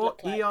 you know what?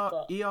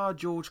 ER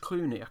George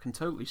Clooney, I can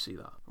totally see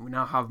that. And we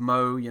now have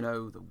Mo,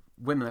 the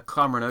women are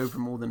clamouring over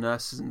him, all the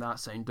nurses and that,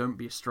 saying, don't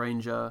be a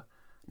stranger.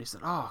 And he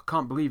said, oh, I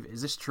can't believe it.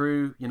 Is this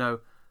true?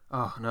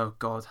 Oh no,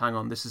 God, hang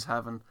on, this is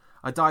heaven.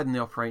 I died on the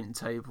operating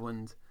table,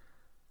 and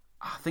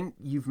I think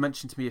you've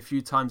mentioned to me a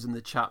few times in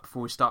the chat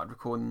before we started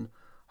recording,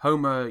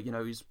 Homer,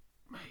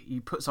 he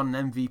puts on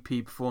an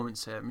MVP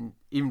performance here. I mean,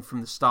 even from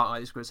the start,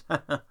 he just goes,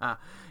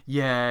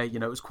 yeah,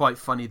 it was quite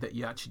funny that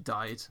you actually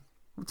died.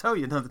 I'll tell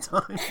you another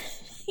time.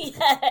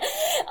 Yeah.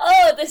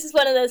 Oh, this is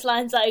one of those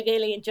lines that I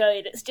really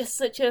enjoyed. It's just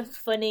such a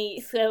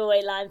funny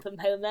throwaway line from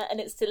Homer, and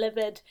it's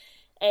delivered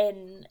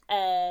in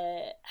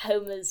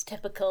Homer's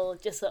typical,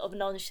 just sort of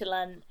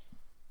nonchalant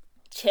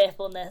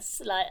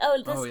cheerfulness. Like,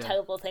 this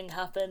terrible thing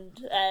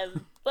happened.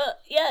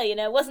 But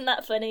yeah, wasn't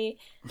that funny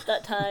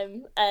that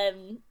time?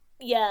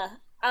 Yeah,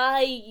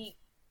 I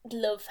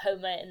love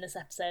Homer in this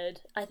episode.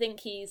 I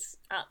think he's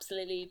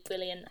absolutely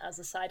brilliant as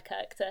a side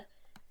character.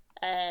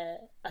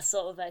 A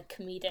sort of a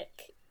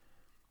comedic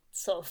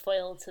sort of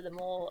foil to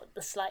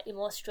the slightly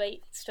more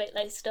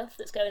straight-laced stuff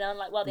that's going on.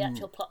 Like while the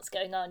actual plot's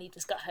going on, you've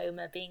just got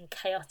Homer being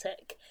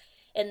chaotic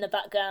in the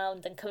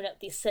background and coming up with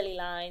these silly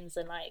lines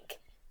and like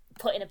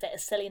putting a bit of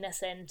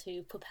silliness in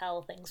to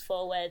propel things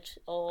forward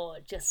or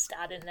just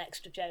adding an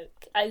extra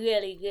joke. I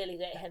really, really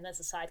rate him as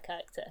a side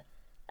character.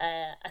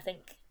 I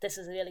think this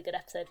is a really good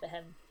episode for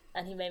him,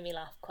 and he made me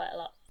laugh quite a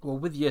lot. Well,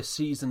 with your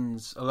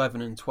seasons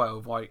 11 and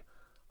 12, like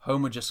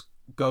Homer just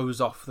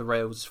goes off the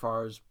rails as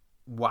far as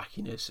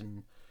wackiness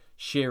and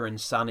sheer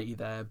insanity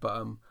there.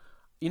 But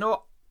you know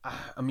what?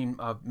 I mean,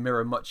 I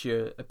mirror much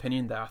your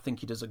opinion there. I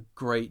think he does a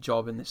great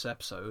job in this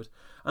episode,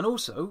 and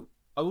also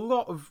a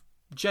lot of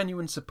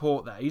genuine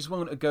support there. He's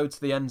willing to go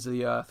to the ends of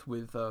the earth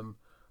with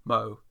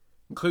Mo,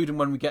 including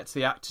when we get to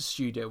the actor's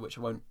studio, which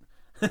I won't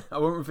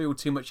reveal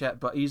too much yet.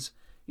 But he's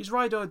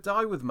ride or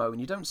die with Mo,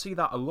 and you don't see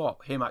that a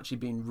lot. Him actually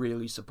being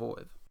really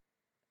supportive.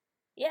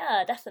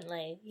 Yeah,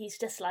 definitely. He's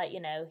just like,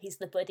 he's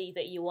the buddy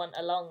that you want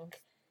along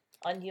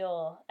on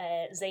your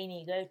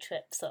zany road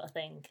trip sort of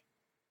thing.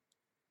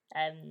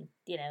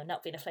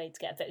 Not being afraid to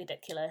get a bit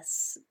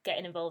ridiculous,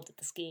 getting involved with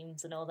the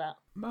schemes and all that.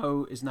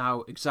 Mo is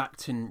now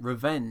exacting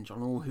revenge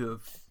on all who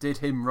have did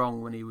him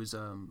wrong when he was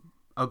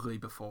ugly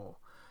before.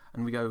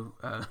 And we go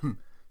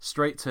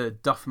straight to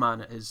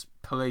Duffman at his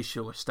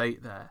palatial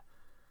estate there.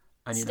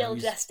 And still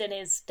dressed in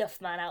his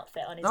Duffman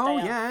outfit on his day off. Oh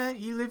yeah,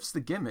 he lives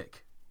the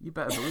gimmick. You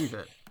better believe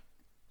it.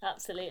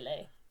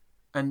 Absolutely.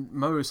 And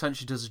Mo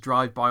essentially does a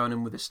drive-by on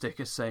him with a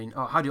sticker saying,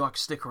 oh, how do you like a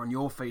sticker on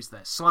your face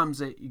there?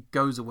 Slams it, he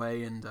goes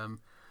away, and do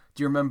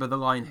you remember the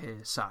line here,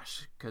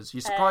 Sash? Because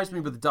you surprised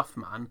me with the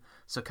Duffman,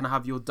 so can I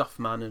have your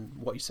Duffman and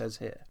what he says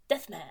here?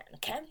 Duffman,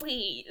 can't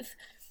breathe.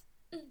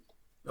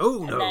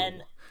 Oh, no!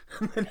 And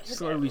then he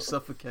slowly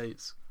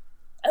suffocates.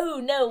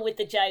 Oh no, with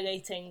the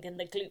gyrating and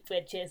the glute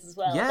bridges as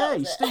well. Yeah,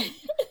 that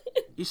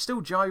he's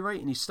still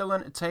gyrating. He's still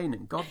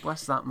entertaining. God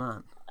bless that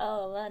man.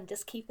 Oh man,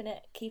 just keeping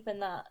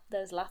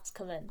those laughs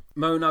coming.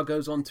 Mo now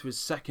goes on to his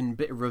second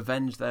bit of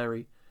revenge there.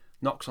 He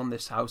knocks on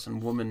this house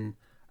and woman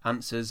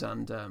answers,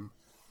 and I'm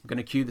going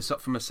to cue this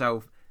up for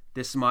myself.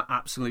 This is my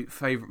absolute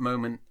favourite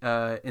moment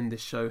in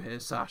this show here,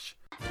 Sash.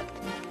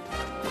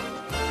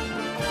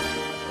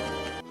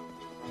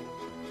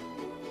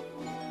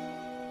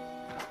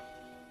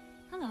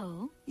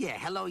 Hello. Yeah,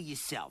 hello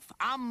yourself.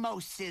 I'm Mo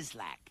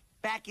Sislak.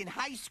 Back in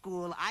high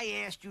school,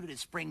 I asked you to the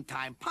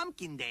springtime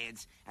pumpkin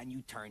dance, and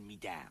you turned me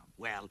down.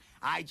 Well,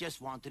 I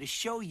just wanted to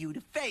show you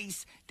the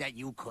face that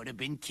you could have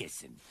been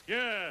kissing.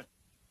 Yeah.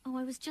 Oh,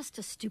 I was just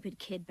a stupid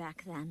kid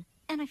back then,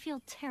 and I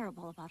feel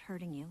terrible about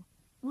hurting you.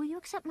 Will you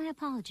accept my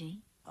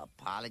apology?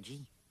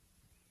 Apology?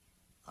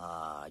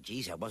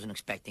 Geez, I wasn't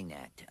expecting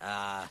that.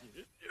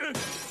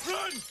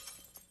 Run!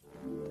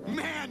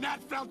 Man,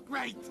 that felt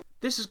great!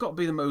 This has got to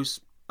be the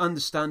most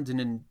understanding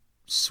and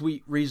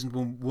sweet,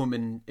 reasonable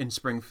woman in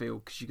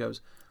Springfield, because she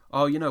goes,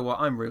 oh, you know what,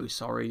 I'm really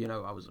sorry, you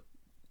know, I was a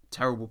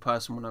terrible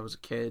person when I was a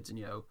kid, and,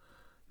 you know,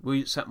 will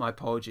you accept my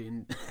apology?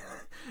 And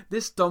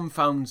this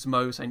dumbfounds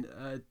Mo, saying,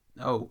 I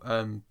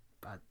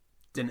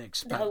didn't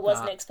expect that. No, I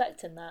wasn't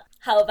expecting that.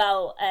 How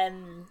about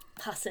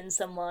passing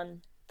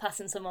someone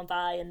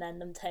by and then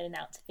them turning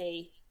out to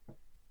be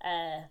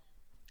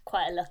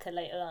quite a looker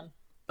later on?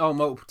 Oh,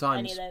 multiple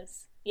times. Any of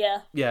those? Yeah.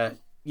 Yeah,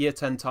 Year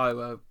 10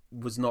 Tyler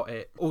was not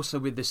it. Also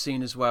with this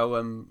scene as well,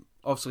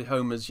 obviously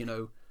Homer's, you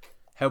know,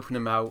 helping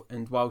him out,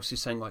 and whilst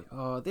he's saying like,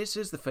 oh, this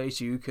is the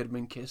face you could have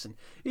been kissing,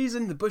 he's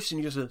in the bush and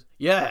he just says,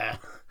 yeah,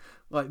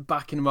 like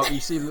backing him up. You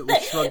see a little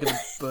shrug of the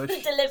bush.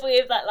 The delivery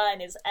of that line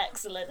is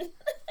excellent.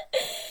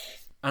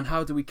 And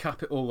how do we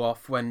cap it all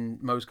off when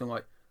Mo's going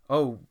like,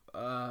 oh,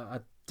 I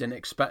didn't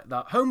expect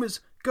that. Homer's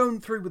going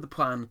through with the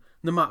plan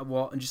no matter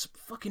what and just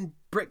fucking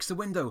bricks the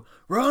window.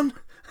 Run!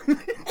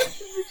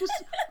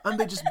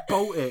 they just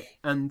bolt it.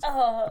 And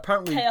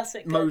apparently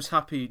Mo's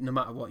happy no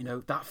matter what. You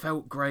know, that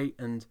felt great.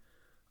 And,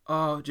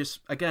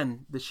 just,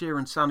 again, the sheer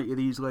insanity of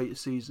these later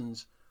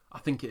seasons, I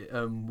think it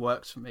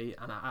works for me.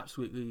 And I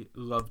absolutely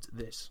loved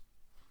this.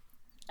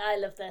 I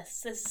love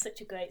this. This is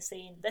such a great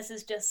scene. This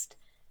is just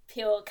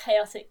pure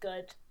chaotic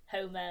good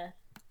Homer.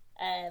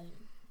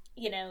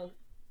 You know,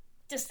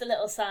 just a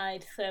little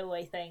side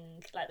throwaway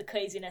thing. Like, the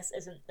craziness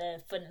isn't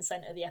the front and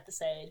centre of the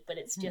episode, but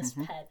it's just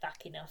pared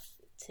back enough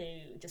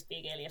to just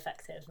be really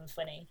effective and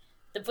funny.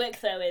 The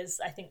brick, though, is,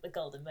 I think, the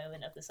golden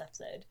moment of this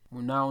episode.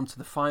 We're now on to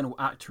the final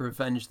act of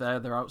revenge there.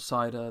 They're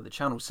outside the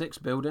Channel 6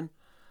 building.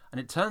 And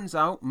it turns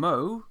out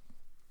Mo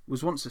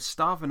was once a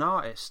starving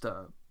artist,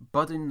 a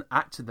budding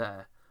actor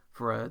there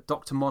for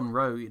Dr.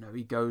 Monroe. You know,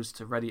 he goes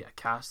to ready a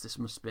cast. This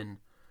must have been,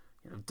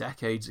 you know,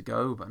 decades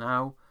ago, but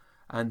now.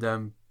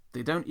 And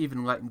they don't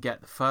even let him get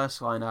the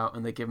first line out,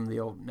 and they give him the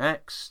old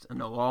next and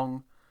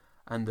along.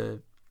 And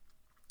the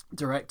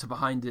director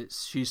behind it,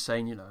 she's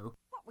saying, you know,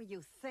 what were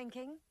you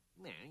thinking?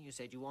 No, you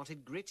said you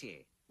wanted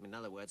gritty. In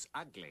other words,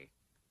 ugly.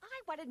 I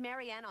wanted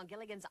Marianne on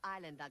Gilligan's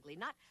Island ugly,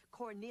 not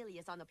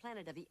Cornelius on the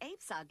Planet of the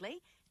Apes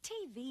ugly.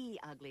 TV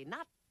ugly,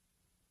 not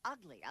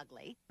ugly.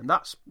 And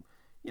that's,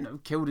 you know,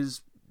 killed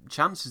his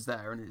chances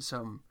there. And it's,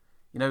 you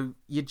know,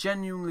 you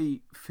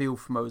genuinely feel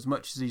for Mo, as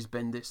much as he's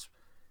been this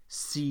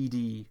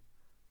seedy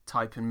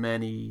type in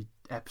many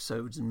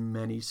episodes and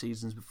many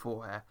seasons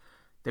before here.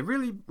 They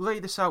really lay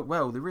this out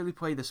well. They really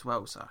play this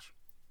well, Sash.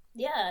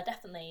 Yeah,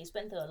 definitely. He's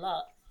been through a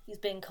lot. He's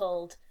been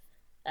called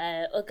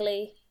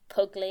ugly,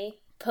 pugly,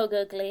 pug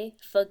ugly,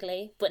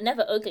 fugly, but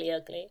never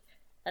ugly.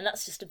 And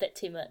that's just a bit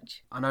too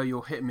much. I know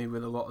you're hitting me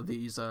with a lot of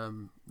these,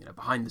 you know,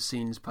 behind the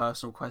scenes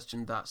personal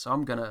questions. So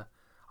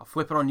I'll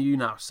flip it on you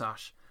now,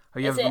 Sash.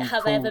 Have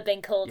I ever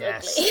been called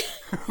ugly?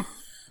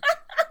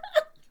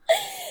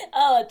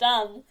 Oh,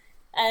 damn.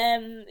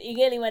 You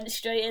really went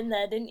straight in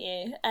there, didn't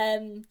you?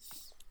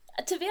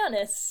 To be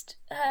honest,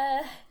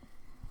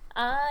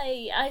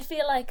 I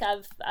feel like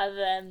I've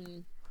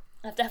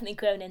definitely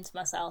grown into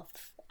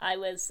myself. I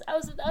was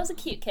a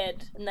cute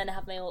kid, and then I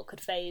had my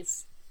awkward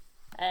phase.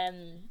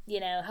 You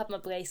know, had my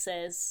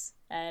braces,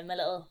 my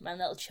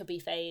little chubby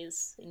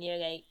phase in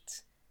year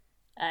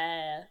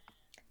 8.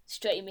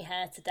 Straightening my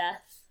hair to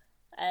death.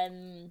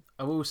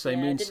 I will say,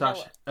 me and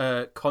Sash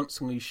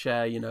constantly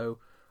share, you know,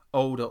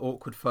 older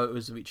awkward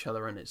photos of each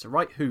other, and it's a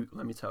right hoot,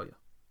 let me tell you.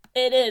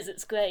 It is.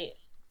 It's great.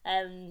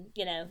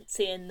 You know,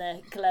 seeing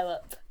the glow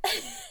up.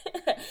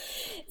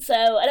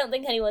 So I don't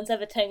think anyone's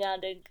ever turned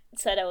around and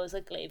said I was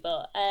ugly,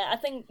 but I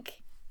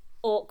think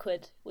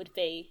awkward would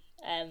be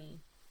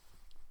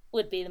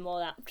the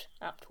more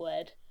apt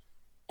word.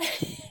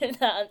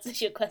 That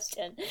answers your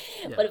question.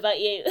 Yeah. What about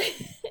you?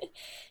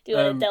 Do you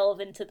want to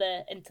delve into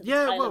the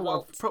Tyler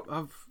vault?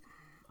 I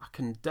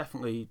think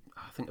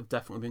I've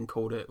definitely been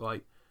called it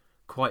like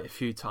quite a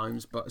few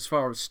times, but as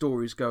far as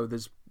stories go,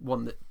 there's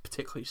one that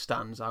particularly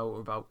stands out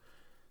about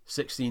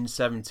 16,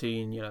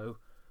 17, you know,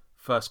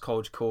 first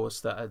college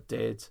course that I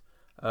did.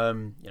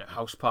 You know,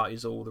 house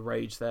parties all the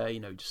rage there,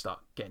 you know, just start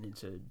getting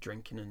into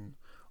drinking and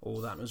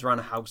all that. And it was around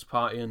a house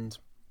party, and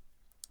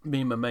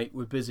me and my mate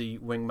were busy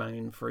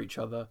wingmaning for each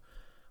other,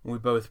 and we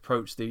both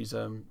approached these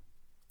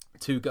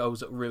two girls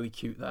that were really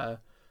cute there,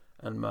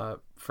 and my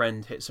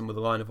friend hits them with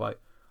a line of like,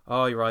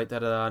 "Oh, you're right,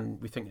 da-da-da,"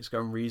 and we think it's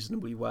going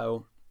reasonably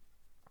well.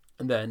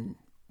 And then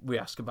we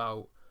ask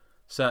about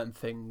certain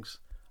things,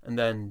 and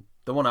then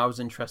the one I was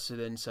interested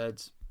in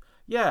said,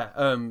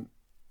 "Yeah,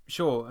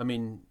 sure, I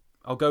mean,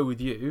 I'll go with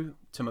you,"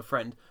 to my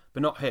friend,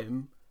 "but not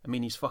him. I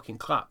mean, he's fucking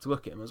clapped.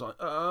 Look at him." I was like,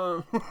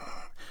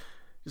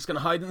 just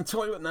gonna hide in the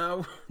toilet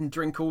now and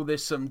drink all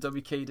this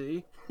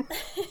WKD.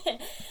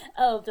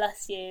 Oh,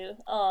 bless you.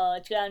 Oh,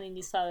 drowning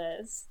your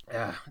sorrows.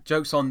 Yeah,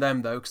 joke's on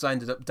them though, because I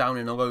ended up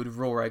downing a load of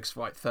raw eggs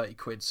for like 30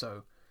 quid,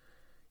 so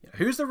yeah,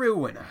 who's the real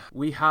winner?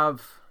 We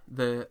have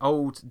the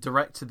old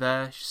director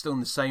there. She's still in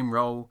the same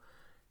role.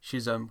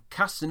 She's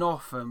casting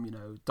off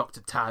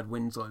Dr. Tad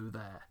Winslow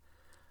there,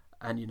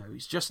 and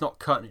he's just not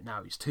cutting it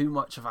now. He's too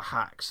much of a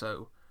hack.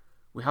 So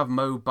we have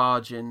Mo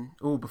barge in.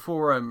 Oh,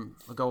 before I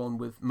go on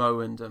with Mo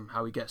and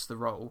how he gets the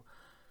role,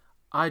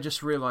 I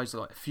just realised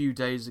like a few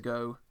days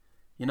ago,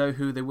 you know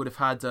who they would have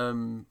had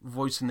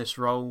voicing this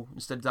role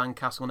instead of Dan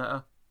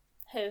Castellaneta?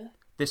 Who?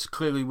 This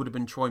clearly would have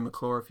been Troy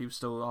McClure if he was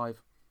still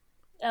alive.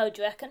 Oh,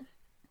 do you reckon?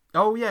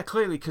 Oh yeah,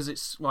 clearly, because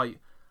it's like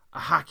a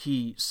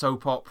hacky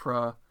soap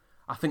opera.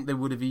 I think they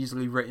would have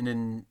easily written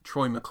in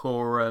Troy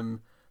McClure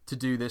to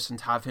do this and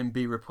have him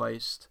be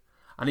replaced.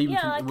 And even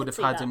think they would have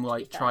had him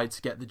like try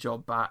to get the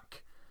job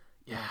back.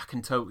 Yeah, I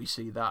can totally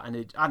see that. And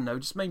it, I don't know,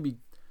 just made me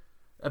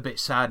a bit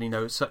sad.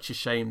 It's such a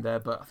shame there.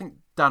 But I think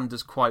Dan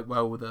does quite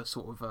well with a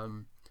sort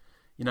of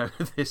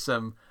this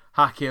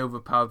hacky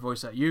overpowered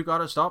voice that "You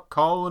gotta stop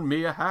calling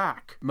me a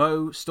hack."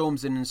 Mo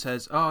storms in and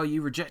says, "Oh,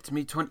 you rejected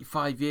me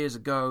 25 years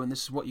ago and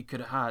this is what you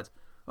could have had."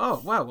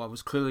 "Oh, well, I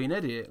was clearly an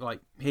idiot. Like,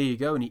 here you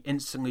go." And he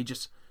instantly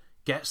just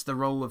gets the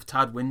role of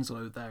Tad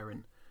Winslow there.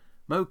 And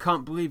Mo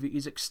can't believe it.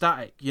 He's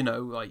ecstatic,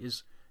 like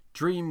his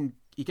dream.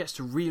 He gets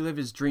to relive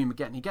his dream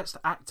again. He gets to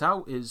act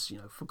out his,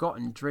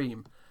 forgotten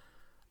dream.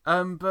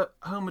 But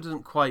Homer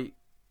doesn't quite,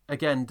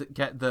 again,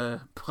 get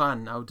the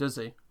plan now, does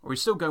he? Or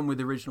he's still going with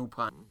the original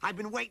plan. I've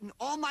been waiting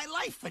all my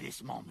life for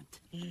this moment.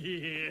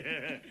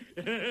 Yeah.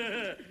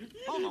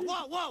 Homer,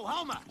 whoa,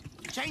 Homer.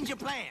 Change your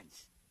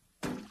plans.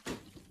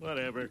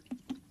 Whatever.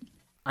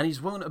 And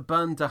he's willing to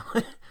burn down...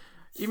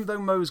 Even though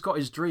Mo's got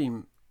his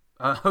dream,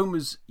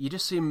 Homer's... You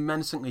just see him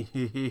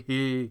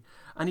menacingly...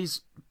 and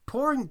he's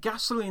pouring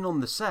gasoline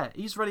on the set.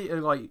 He's ready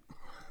to,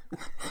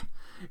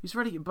 he's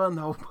ready to burn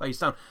the whole place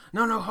down.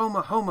 No,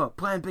 Homer,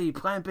 plan B.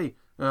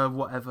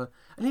 Whatever.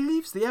 And he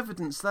leaves the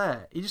evidence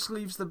there. He just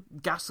leaves the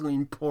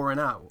gasoline pouring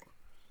out.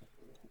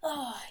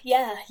 Oh,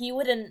 yeah, you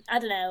wouldn't, I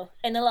don't know,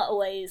 in a lot of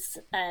ways,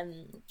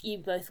 you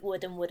both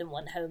would and wouldn't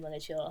want Homer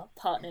as your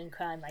partner in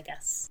crime, I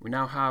guess. We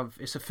now have,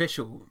 it's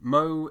official,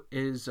 Mo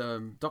is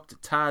Dr.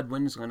 Tad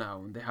Winslow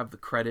now, and they have the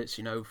credits,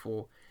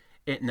 for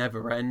It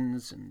Never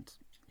Ends, and,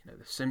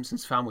 the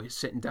Simpsons family is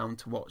sitting down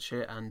to watch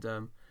it, and,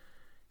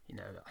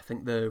 I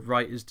think the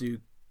writers do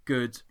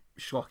good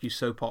schlocky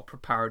soap opera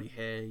parody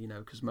here,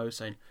 because Mo's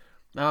saying,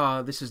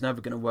 this is never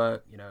going to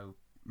work,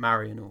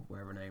 Marion, or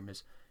whatever her name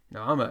is,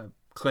 I'm a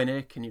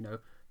clinic, and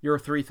you're a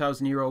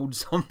 3,000-year-old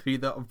zombie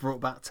that I've brought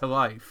back to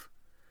life.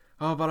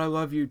 Oh, but I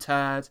love you,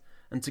 Tad,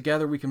 and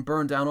together we can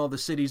burn down all the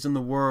cities in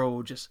the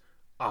world. Just,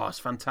 it's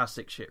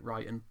fantastic shit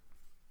writing.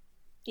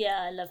 Yeah,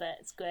 I love it.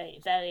 It's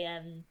great. Very,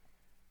 an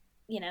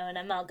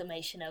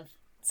amalgamation of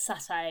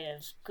satire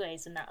of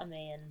Grey's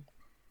Anatomy and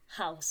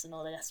House and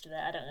all the rest of it.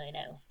 I don't really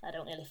know. I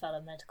don't really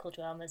follow medical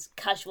dramas.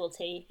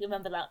 Casualty. You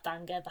remember that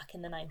banger back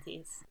in the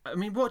 90s? I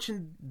mean,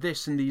 watching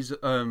this and these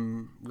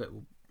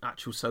little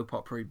actual soap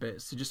opera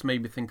bits, it just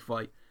made me think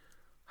of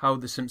how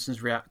the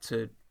Simpsons react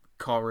to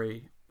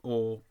Corrie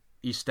or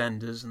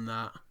EastEnders and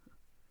that.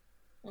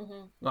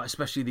 Mm-hmm.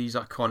 Especially these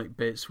iconic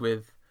bits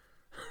with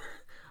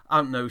I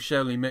don't know,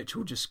 Shirley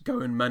Mitchell just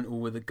going mental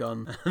with a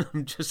gun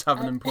and just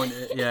having him point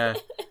at it. Yeah.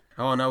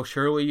 "Oh no,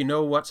 Shirley, you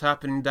know what's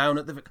happening down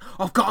at the...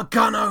 I've got a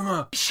gun,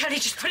 Homer!" Shirley,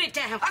 just put it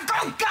down. I've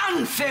got a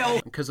gun,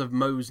 Phil! Because of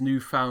Mo's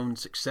newfound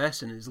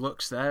success and his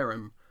looks there,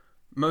 and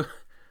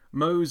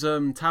Mo's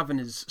tavern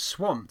is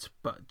swamped,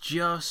 but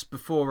just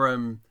before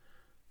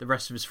the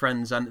rest of his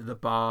friends enter the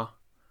bar,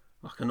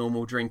 like a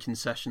normal drinking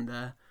session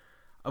there,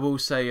 I will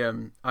say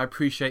I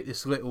appreciate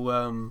this little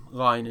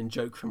line and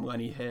joke from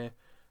Lenny here.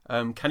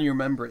 Can you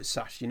remember it,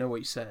 Sash? You know what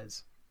he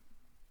says?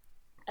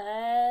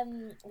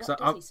 What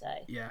does he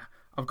say? Yeah,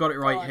 I've got it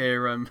right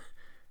here.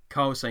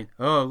 Carl was saying,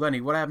 "Oh, Lenny,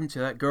 what happened to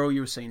that girl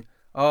you were seeing?"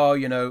 "Oh,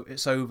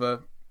 it's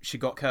over. She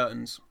got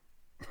curtains."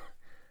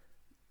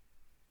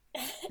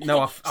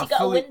 No, she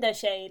got a window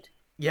shade.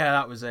 Yeah,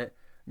 that was it.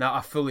 Now,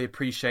 I fully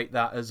appreciate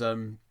that as,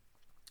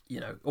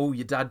 all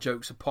your dad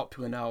jokes are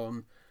popular now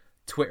on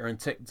Twitter and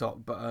TikTok,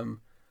 but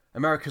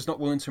America's not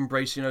willing to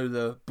embrace,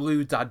 the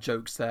blue dad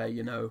jokes there,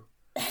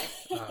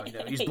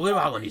 he's blue,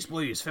 Alan, he's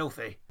blue, he's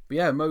filthy. But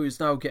yeah, Mo is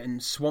now getting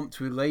swamped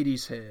with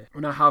ladies here.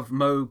 And I have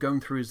Mo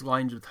going through his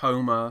lines with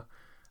Homer,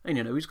 and,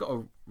 he's got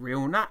a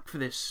real knack for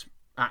this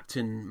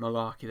acting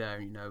malarkey there,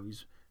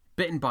 he's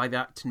bitten by the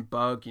acting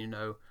bug,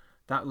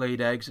 that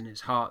laid eggs in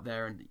his heart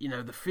there, and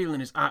the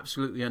feeling is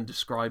absolutely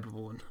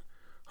indescribable. And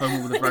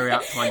Homer with a very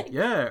apt line,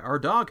 yeah, our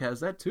dog has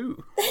that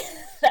too.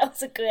 That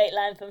was a great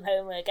line from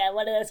Homer again.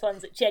 One of those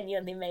ones that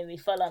genuinely made me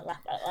full on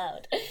laugh out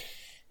loud.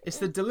 It's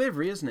the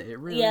delivery, isn't it? It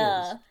really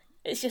is.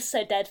 It's just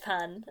so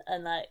deadpan,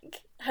 and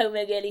like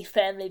Homer really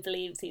firmly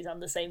believes he's on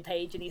the same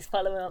page, and he's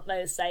following what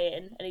Moe's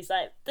saying, and he's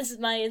like, "This is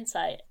my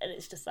insight," and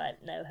it's just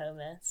like, "No,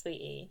 Homer,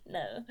 sweetie,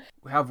 no."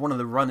 We have one of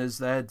the runners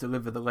there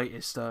deliver the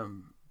latest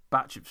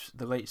batch of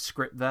the latest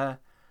script there,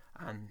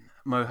 and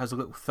Moe has a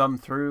little thumb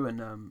through,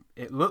 and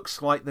it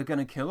looks like they're going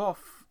to kill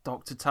off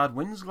Dr. Tad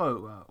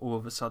Winslow all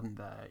of a sudden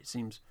there. It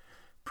seems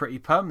pretty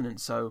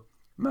permanent. So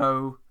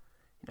Moe,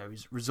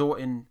 he's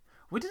resorting.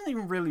 We didn't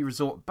even really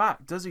resort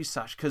back, does he,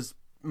 Sash? Because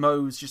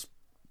Moe's just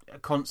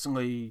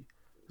constantly,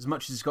 as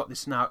much as he's got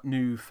this now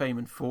new fame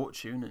and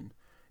fortune and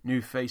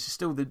new face, is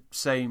still the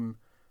same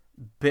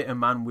bitter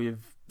man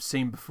we've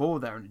seen before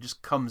there, and it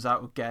just comes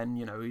out again.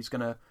 He's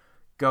going to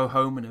go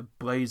home in a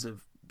blaze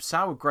of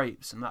sour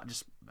grapes, and that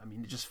just,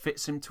 it just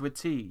fits him to a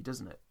T,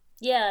 doesn't it?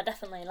 Yeah,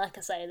 definitely. Like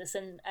I say, this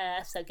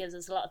episode gives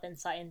us a lot of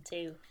insight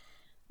into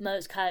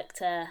Moe's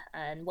character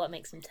and what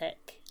makes him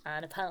tick,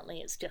 and apparently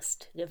it's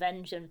just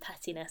revenge and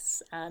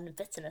pettiness and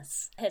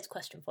bitterness. Here's a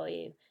question for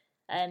you.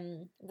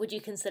 Would you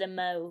consider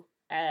Moe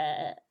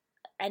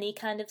any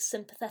kind of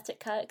sympathetic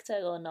character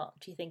or not?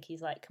 Do you think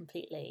he's like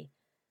completely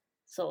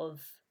sort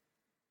of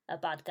a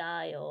bad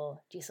guy,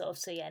 or do you sort of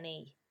see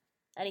any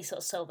sort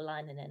of silver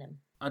lining in him?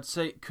 I'd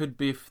say it could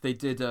be if they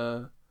did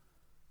a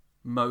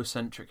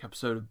Moe-centric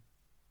episode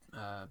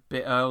a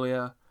bit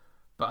earlier,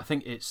 but I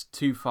think it's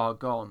too far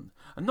gone.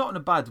 And not in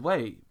a bad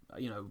way.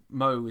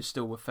 Moe is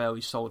still a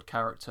fairly solid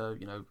character,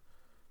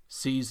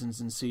 seasons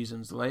and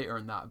seasons later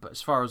and that, but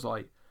as far as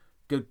like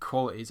good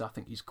qualities, I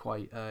think he's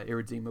quite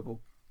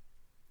irredeemable.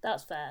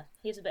 That's fair.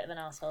 He's a bit of an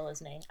arsehole,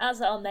 isn't he? As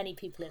are many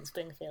people in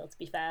Springfield, to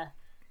be fair.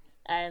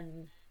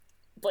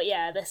 But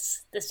yeah,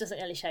 this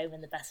doesn't really show him in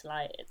the best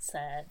light. It's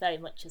very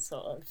much a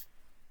sort of,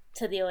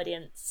 to the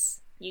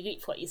audience, you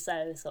reap what you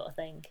sow sort of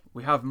thing.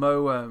 We have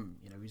Moe,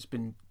 he's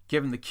been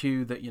given the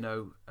cue that,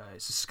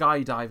 it's a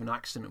skydiving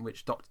accident in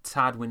which Dr.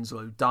 Tad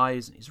Winslow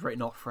dies and he's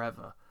written off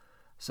forever.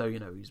 So,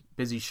 he's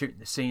busy shooting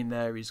the scene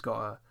there. He's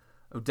got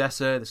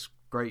Odessa, this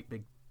great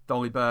big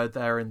dolly bird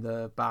there in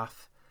the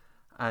bath,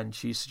 and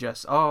she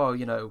suggests,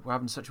 we're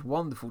having such a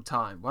wonderful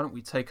time. Why don't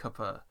we take up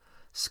a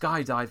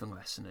skydiving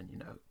lesson?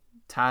 And,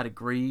 Tad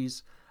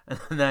agrees. And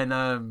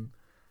then,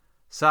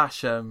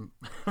 Sash,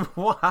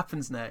 what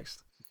happens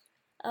next?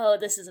 Oh,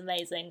 this is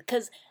amazing,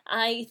 because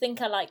I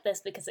think I like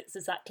this because it's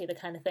exactly the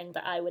kind of thing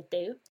that I would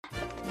do.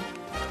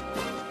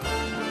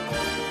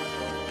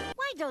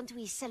 Why don't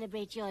we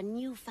celebrate your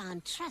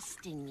newfound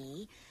trust in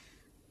me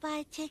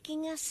by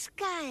taking a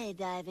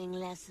skydiving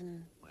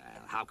lesson?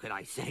 Well, how could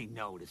I say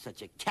no to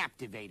such a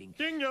captivating...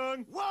 Ding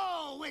dong!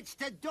 Whoa, it's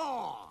the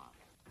door!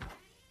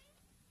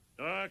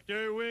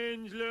 Dr.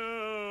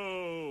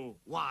 Winslow!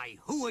 Why,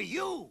 who are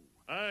you?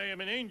 I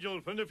am an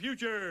angel from the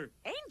future.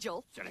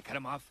 Angel? Should I cut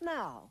him off?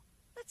 No.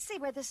 Let's see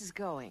where this is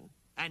going.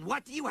 And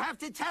what do you have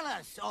to tell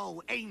us,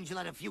 oh angel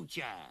of the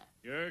future?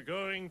 You're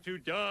going to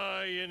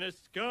die in a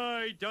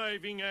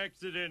skydiving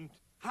accident.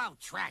 How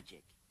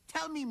tragic.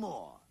 Tell me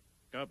more.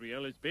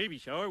 Gabriella's baby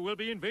shower will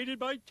be invaded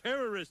by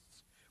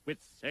terrorists with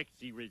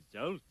sexy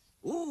results.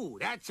 Ooh,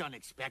 that's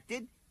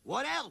unexpected.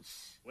 What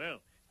else? Well,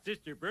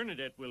 Sister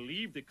Bernadette will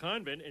leave the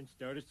convent and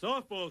start a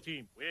softball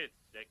team with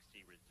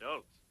sexy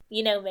results.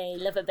 You know me,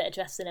 love a bit of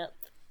dressing up.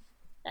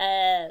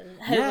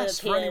 Yes,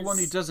 for anyone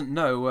who doesn't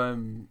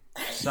know,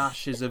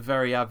 Sash is a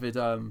very avid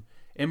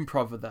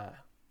improver there.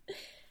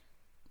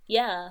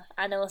 Yeah,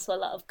 and also a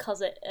lot of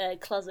closet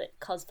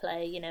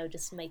cosplay,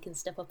 just making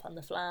stuff up on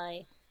the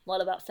fly. I'm all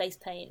about face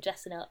paint,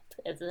 dressing up.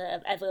 If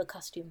there's ever a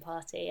costume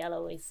party, I'll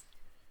always,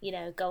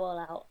 go all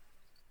out.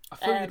 I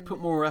thought you'd put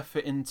more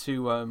effort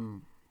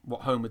into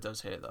what Homer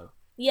does here, though.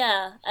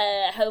 Yeah,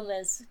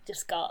 Homer's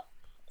just got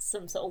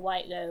some sort of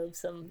white robe,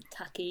 some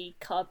tacky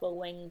cardboard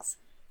wings.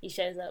 He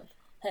shows up.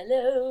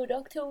 Hello,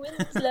 Dr.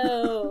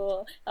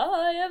 Winslow.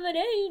 I am an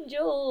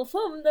angel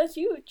from the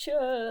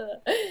future.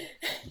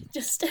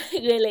 Just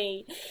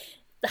really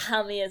the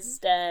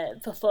hammiest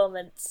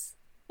performance.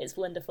 It's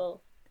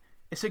wonderful.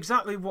 It's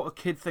exactly what a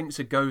kid thinks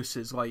a ghost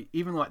is like.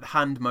 Even like the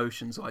hand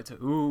motions, like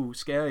to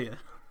scare you.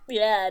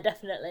 Yeah,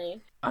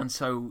 definitely. And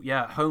so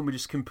Homer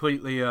just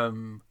completely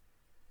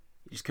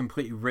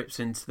rips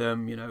into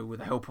them, with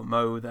the help of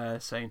Moe there,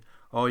 saying,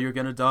 "Oh, you're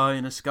gonna die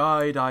in a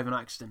skydiving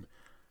accident,"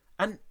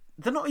 and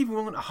they're not even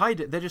willing to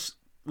hide it. They're just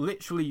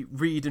literally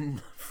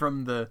reading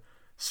from the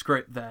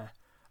script there.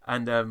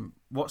 And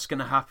what's going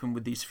to happen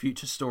with these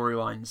future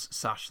storylines,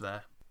 Sash,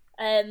 there?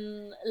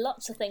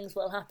 Lots of things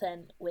will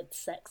happen with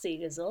sexy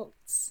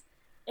results.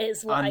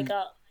 Is what I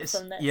got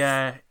from this.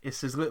 Yeah,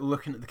 it's his little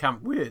looking at the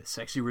camera with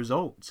sexy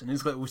results and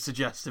his little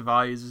suggestive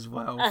eyes as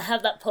well. I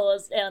have that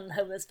pause on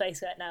Homer's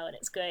face right now and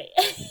it's great.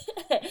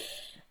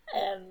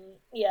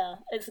 Yeah,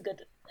 it's a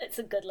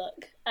good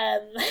look.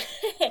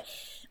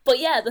 But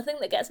yeah, the thing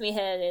that gets me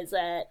here is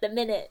the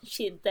minute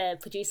the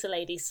producer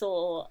lady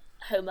saw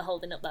Homer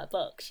holding up that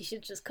book. She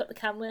should just cut the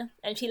camera,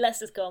 and she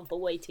lets us go on for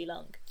way too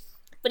long.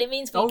 But it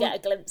means we get a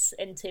glimpse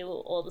into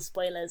all the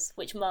spoilers,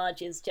 which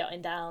Marge is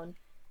jotting down.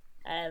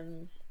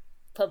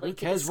 Probably who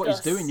cares what he's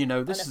doing? You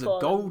know, this is a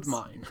gold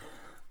mine.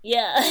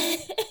 Yeah.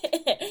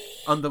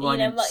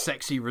 Underlining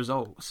sexy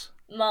results.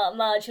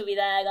 Marge will be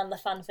there on the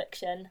fan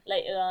fiction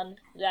later on,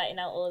 writing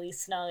out all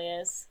these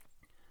scenarios.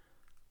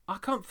 I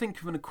can't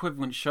think of an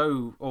equivalent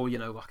show, or, you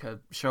know, like a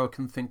show I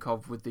can think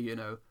of with the, you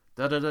know,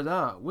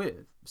 da-da-da-da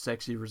with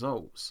sexy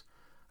results.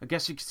 I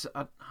guess you could,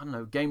 I don't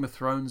know, Game of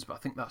Thrones, but I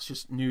think that's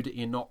just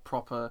nudity and not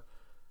proper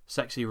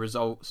sexy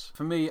results.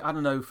 For me, I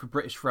don't know, for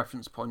British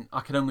reference point,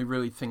 I can only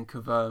really think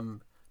of,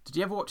 did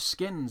you ever watch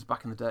Skins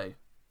back in the day?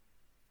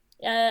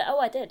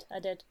 I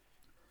did.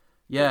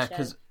 Yeah,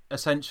 because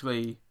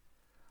essentially,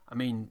 I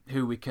mean,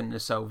 who we kidding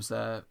ourselves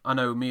there? I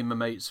know me and my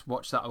mates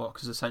watched that a lot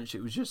because essentially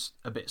it was just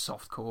a bit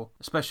softcore.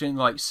 Especially in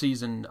like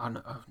season,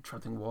 I'm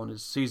trying to think what one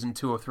is, season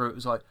 2 or 3, it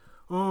was like,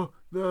 oh,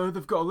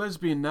 they've got a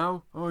lesbian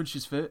now, oh, and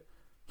she's fit.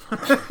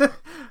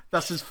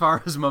 That's as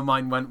far as my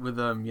mind went with,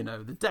 you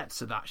know, the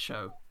depths of that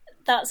show.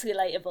 That's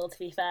relatable, to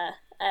be fair.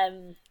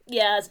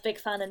 Yeah, I was a big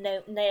fan of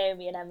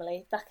Naomi and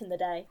Emily back in the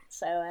day,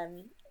 so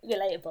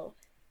relatable.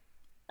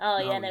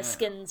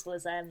 Skins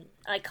was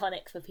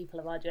iconic for people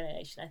of our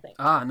generation, I think.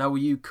 Now were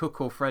you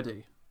Cook or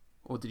Freddie?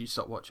 Or did you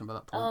stop watching by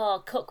that point?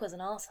 Oh, Cook was an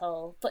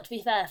arsehole. But to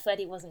be fair,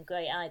 Freddie wasn't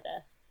great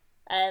either.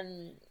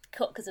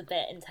 Cook was a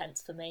bit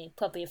intense for me.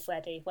 Probably a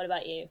Freddie. What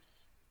about you?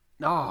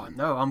 Oh,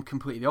 no, I'm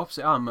completely the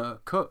opposite. I'm a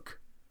Cook.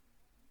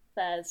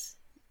 Fairs.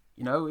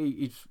 You know,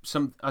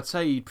 I'd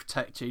say he'd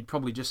protect you. He'd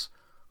probably just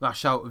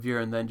lash out with you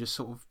and then just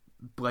sort of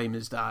blame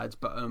his dad.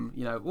 But,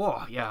 you know,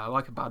 I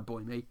like a bad boy,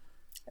 me.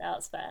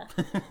 That's fair.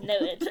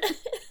 Noted.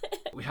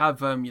 We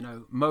have, you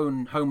know, Mo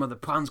and Homer, the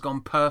plan's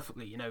gone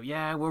perfectly. You know,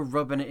 yeah, we're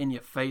rubbing it in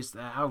your face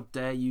there. How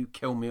dare you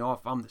kill me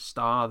off? I'm the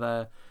star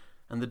there.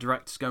 And the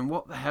director's going,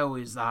 what the hell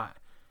is that?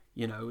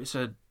 You know, it's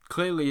a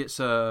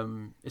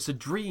dream.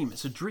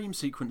 It's a dream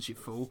sequence, you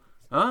fool.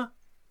 Huh?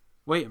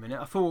 Wait a minute.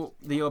 I thought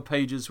the Yellow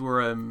Pages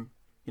were, you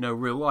know,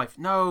 real life.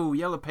 No,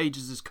 Yellow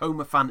Pages is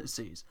coma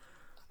fantasies.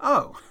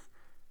 Oh.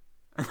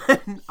 And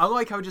then I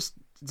like how he just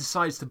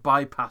decides to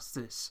bypass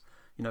this.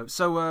 You know,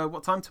 so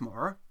what time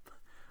tomorrow?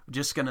 We're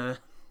just gonna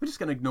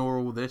ignore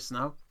all this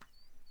now.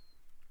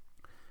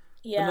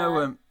 Yeah. But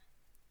no,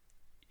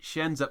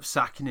 she ends up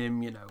sacking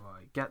him. You know,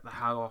 get the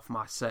hell off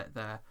my set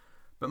there.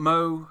 But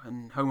Mo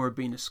and Homer are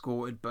being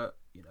escorted. But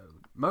you know,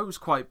 Mo's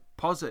quite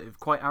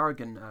positive, quite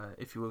arrogant,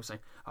 if you will,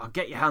 saying, "Oh,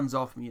 get your hands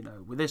off me." You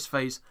know, with this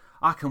face,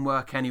 I can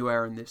work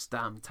anywhere in this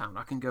damn town.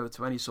 I can go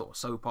to any sort of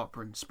soap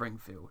opera in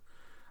Springfield.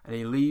 And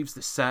he leaves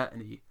the set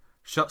and he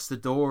shuts the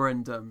door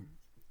and.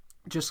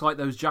 Just like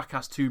those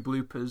Jackass 2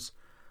 bloopers,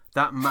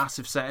 that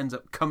massive set ends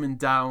up coming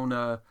down.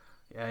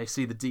 You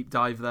see the deep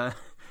dive there.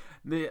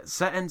 The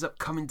set ends up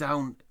coming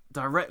down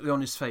directly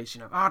on his face.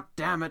 You know,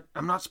 damn it,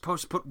 I'm not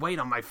supposed to put weight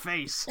on my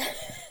face.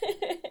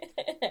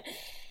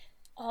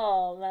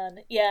 Oh man,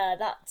 yeah,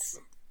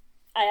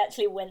 I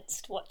actually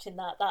winced watching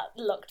that. That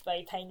looked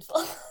very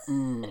painful.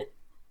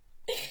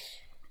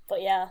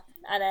 But yeah,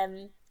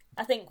 and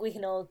I think we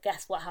can all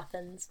guess what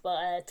happens.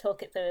 But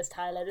talk it through as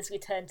Tyler. This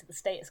return to the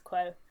status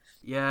quo.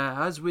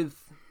 Yeah, as with,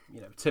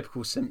 you know,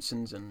 typical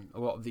Simpsons and a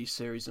lot of these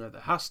series, you know,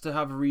 there has to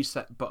have a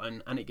reset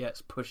button and it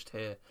gets pushed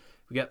here.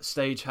 We get the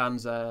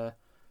stagehands there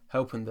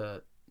helping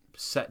the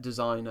set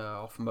designer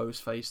off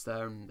Mo's face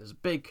there, and there's a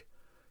big,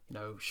 you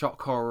know,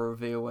 shock horror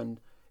reveal, and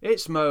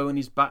it's Mo and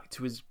he's back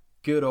to his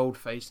good old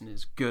face and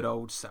his good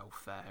old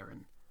self there,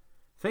 and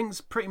things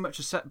pretty much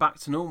are set back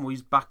to normal.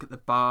 He's back at the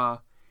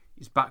bar,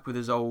 he's back with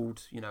his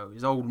old, you know,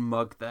 his old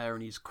mug there,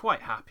 and he's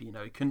quite happy. You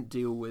know, he couldn't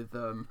deal with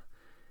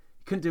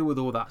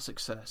all that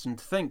success, and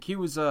to think he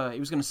was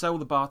going to sell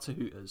the bar to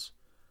Hooters,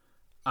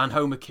 and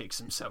Homer kicks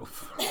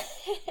himself.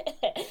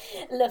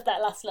 Love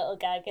that last little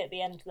gag at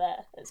the end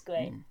there. That's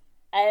great.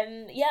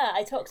 Yeah,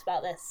 I talked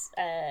about this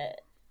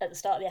at the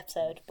start of the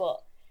episode,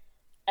 but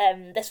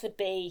this would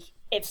be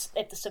if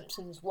The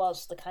Simpsons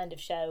was the kind of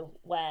show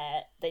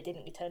where they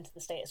didn't return to the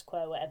status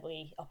quo at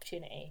every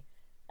opportunity.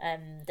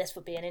 This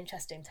would be an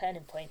interesting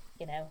turning point.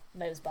 You know,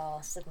 Moe's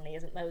Bar suddenly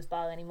isn't Moe's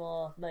Bar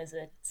anymore. Moe's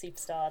a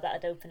superstar.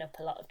 That'd open up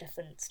a lot of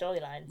different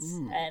storylines.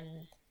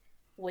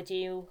 What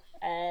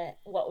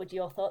would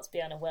your thoughts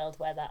be on a world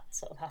where that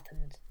sort of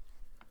happened?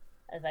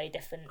 A very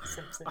different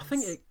Simpsons. I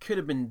think it could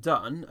have been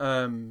done.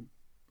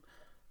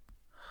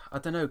 I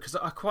don't know, because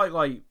I quite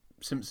like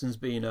Simpsons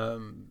being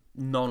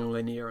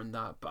non-linear and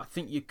that, but I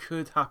think you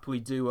could happily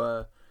do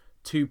a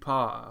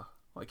two-parter,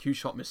 like Who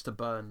Shot Mr.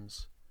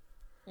 Burns?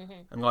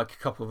 Mm-hmm. And like a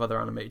couple of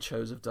other animated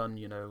shows have done,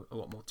 you know, a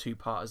lot more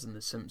two-parters than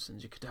The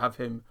Simpsons. You could have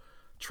him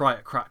try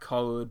to crack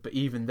Hollywood, but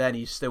even then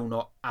he's still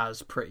not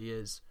as pretty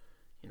as,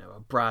 you know, a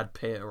Brad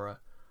Pitt or a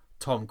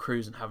Tom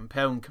Cruise, and have him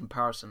pale in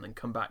comparison, then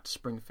come back to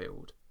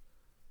Springfield.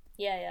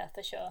 Yeah,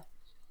 for sure.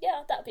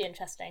 Yeah, that'd be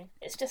interesting.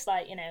 It's just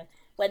like, you know,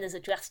 when there's a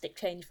drastic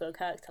change for a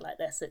character like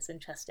this, it's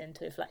interesting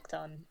to reflect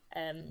on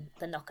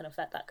the knock-on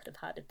effect that could have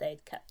had if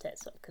they'd kept it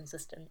sort of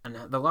consistent. And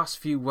the last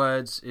few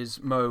words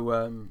is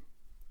Mo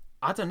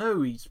I don't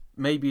know,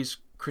 maybe he's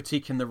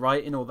critiquing the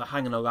writing or the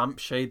hanging a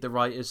lampshade. The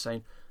writer's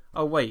saying,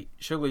 oh wait,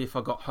 surely if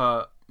I got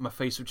hurt, my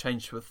face would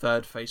change to a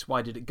third face.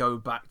 Why did it go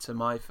back to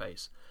my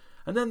face?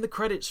 And then the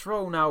credits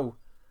roll. Now,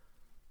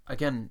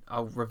 again,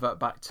 I'll revert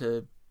back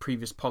to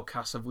previous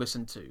podcasts I've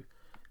listened to.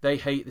 They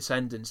hate this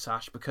ending,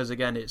 Sash, because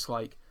again, it's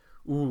like,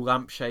 ooh,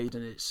 lampshade,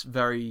 and it's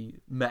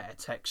very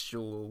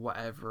meta-textual or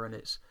whatever, and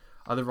it's,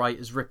 are the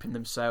writers ripping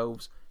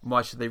themselves? And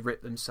why should they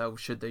rip themselves?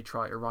 Should they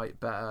try to write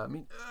better? I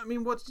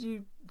mean, what do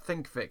you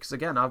think of it? Because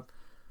again, I've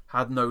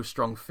had no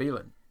strong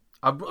feeling.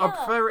 I'd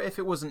prefer it if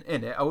it wasn't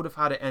in it. I would have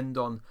had it end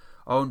on,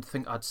 I don't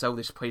think I'd sell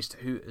this place to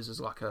Hooters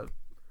as like a,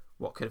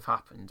 what could have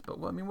happened.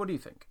 But, I mean, what do you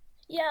think?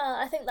 Yeah,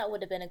 I think that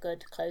would have been a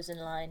good closing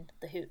line.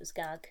 The Hooters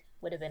gag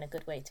would have been a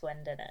good way to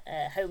end it.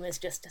 Homer's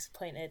just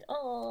disappointed,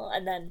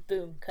 and then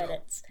boom,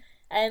 credits.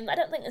 I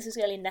don't think this is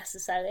really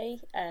necessary.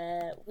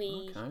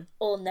 We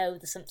all know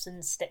The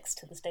Simpsons sticks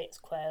to the status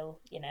quo.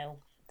 You know,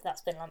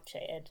 that's been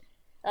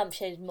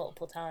lampshaded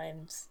multiple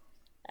times.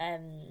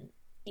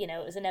 You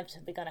know, it was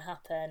inevitably going to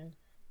happen.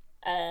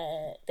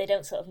 They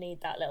don't sort of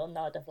need that little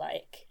nod of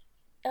like,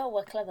 oh,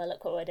 we're clever,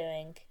 look what we're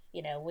doing.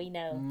 You know, we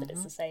know that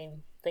it's the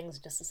same, things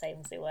are just the same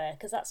as they were,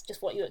 because that's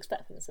just what you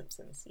expect from The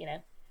Simpsons, you know.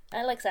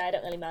 And like I say, I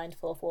don't really mind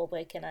fourth wall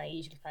breaking. I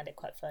usually find it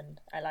quite fun.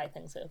 I like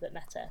things that are a bit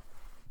meta.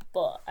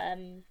 But,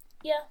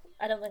 yeah,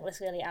 I don't think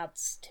this really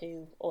adds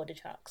to or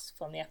detracts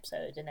from the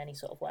episode in any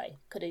sort of way.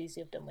 Could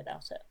easily have done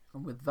without it.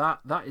 And with that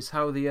is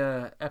how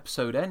the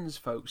episode ends,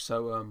 folks.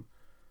 So,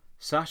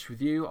 Sash,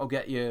 with you, I'll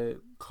get your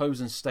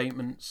closing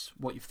statements,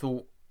 what you've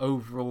thought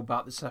overall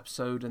about this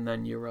episode, and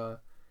then your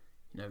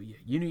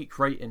unique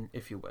rating,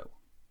 if you will.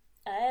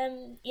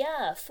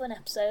 Yeah, fun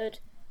episode.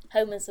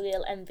 Homer's the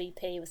real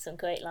MVP with some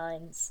great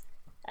lines.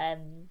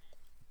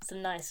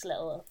 Some nice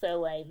little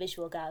throwaway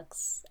visual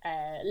gags.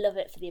 Love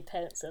it for the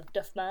appearance of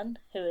Duffman,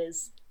 who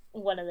is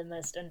one of the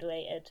most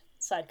underrated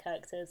side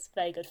characters.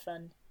 Very good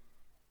fun.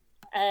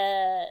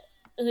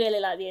 Really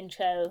like the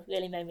intro.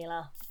 Really made me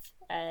laugh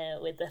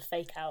with the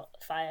fake out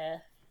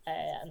fire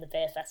and the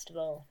beer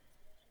festival.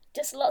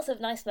 Just lots of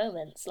nice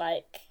moments.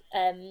 Like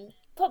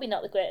probably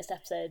not the greatest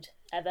episode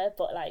ever,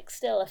 but like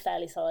still a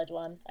fairly solid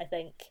one, I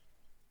think.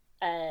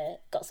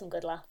 Got some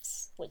good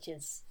laughs, which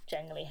is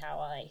generally how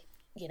I,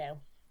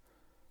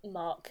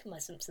 mark my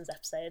Simpsons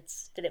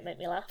episodes. Did it make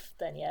me laugh?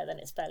 Then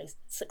it's fairly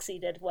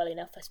succeeded well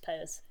enough, I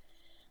suppose.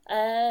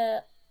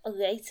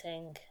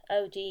 Rating.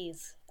 Oh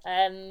geez.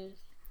 Oh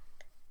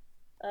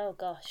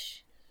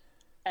gosh.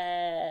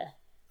 I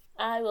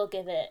will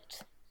give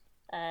it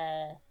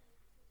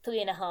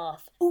 3.5.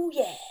 Ooh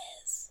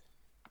yes.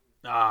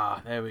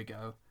 There we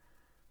go.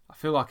 I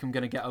feel like I'm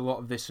going to get a lot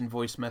of this in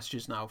voice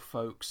messages now,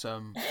 folks.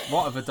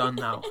 What have I done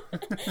now?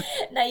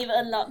 Now you've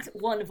unlocked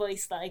one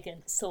voice that I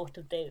can sort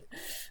of do.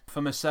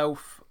 For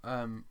myself,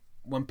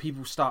 when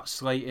people start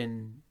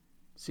slating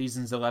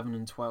seasons 11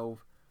 and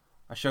 12,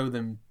 I show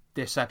them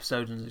this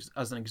episode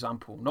as an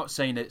example. Not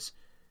saying it's,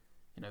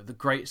 the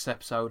greatest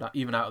episode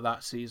even out of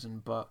that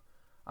season, but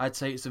I'd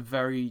say it's a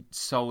very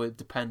solid,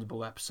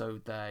 dependable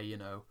episode there.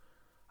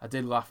 I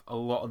did laugh a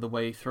lot of the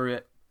way through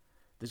it.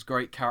 There's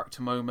great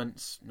character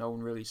moments. No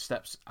one really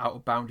steps out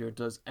of boundary or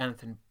does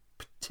anything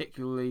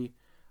particularly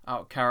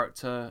out of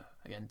character.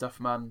 Again,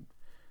 Duffman,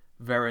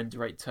 very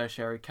underrated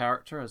tertiary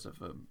character, as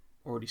I've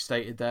already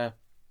stated there.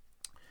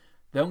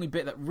 The only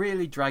bit that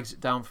really drags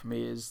it down for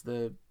me is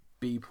the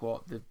B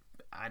plot.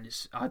 I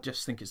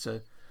just think it's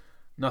a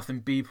nothing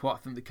B plot.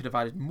 I think they could have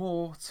added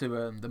more to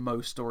the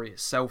Moe story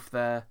itself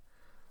there.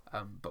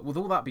 But with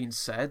all that being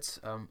said,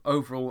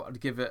 overall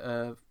I'd give it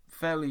a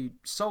fairly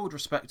solid,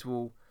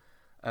 respectable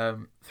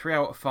 3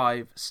 out of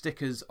 5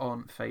 stickers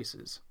on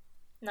faces.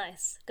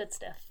 Nice, good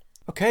stuff.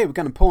 Okay, we're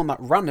going to pull on that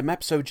random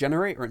episode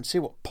generator and see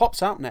what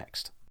pops out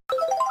next.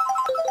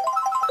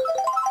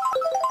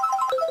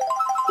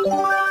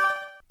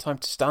 Time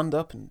to stand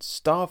up and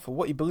starve for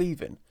what you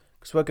believe in,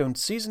 because we're going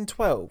to season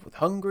 12 with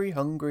Hungry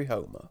Hungry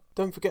Homer.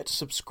 Don't forget to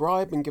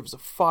subscribe and give us a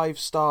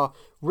 5-star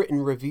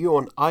written review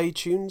on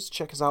iTunes.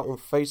 Check us out on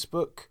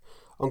Facebook,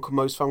 Uncle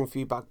Moe's Family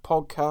Feedback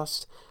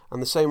Podcast,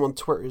 and the same on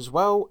Twitter as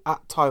well,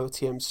 at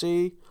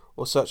TylerTMC,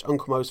 or search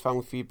Uncle Moe's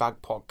Family Feedback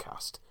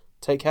Podcast.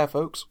 Take care,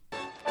 folks.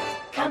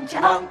 Come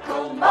to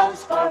Uncle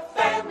Moe's for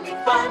family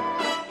fun.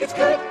 It's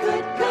good,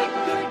 good, good,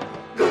 good,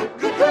 good,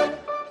 good,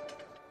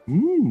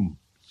 good.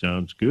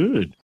 Sounds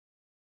good.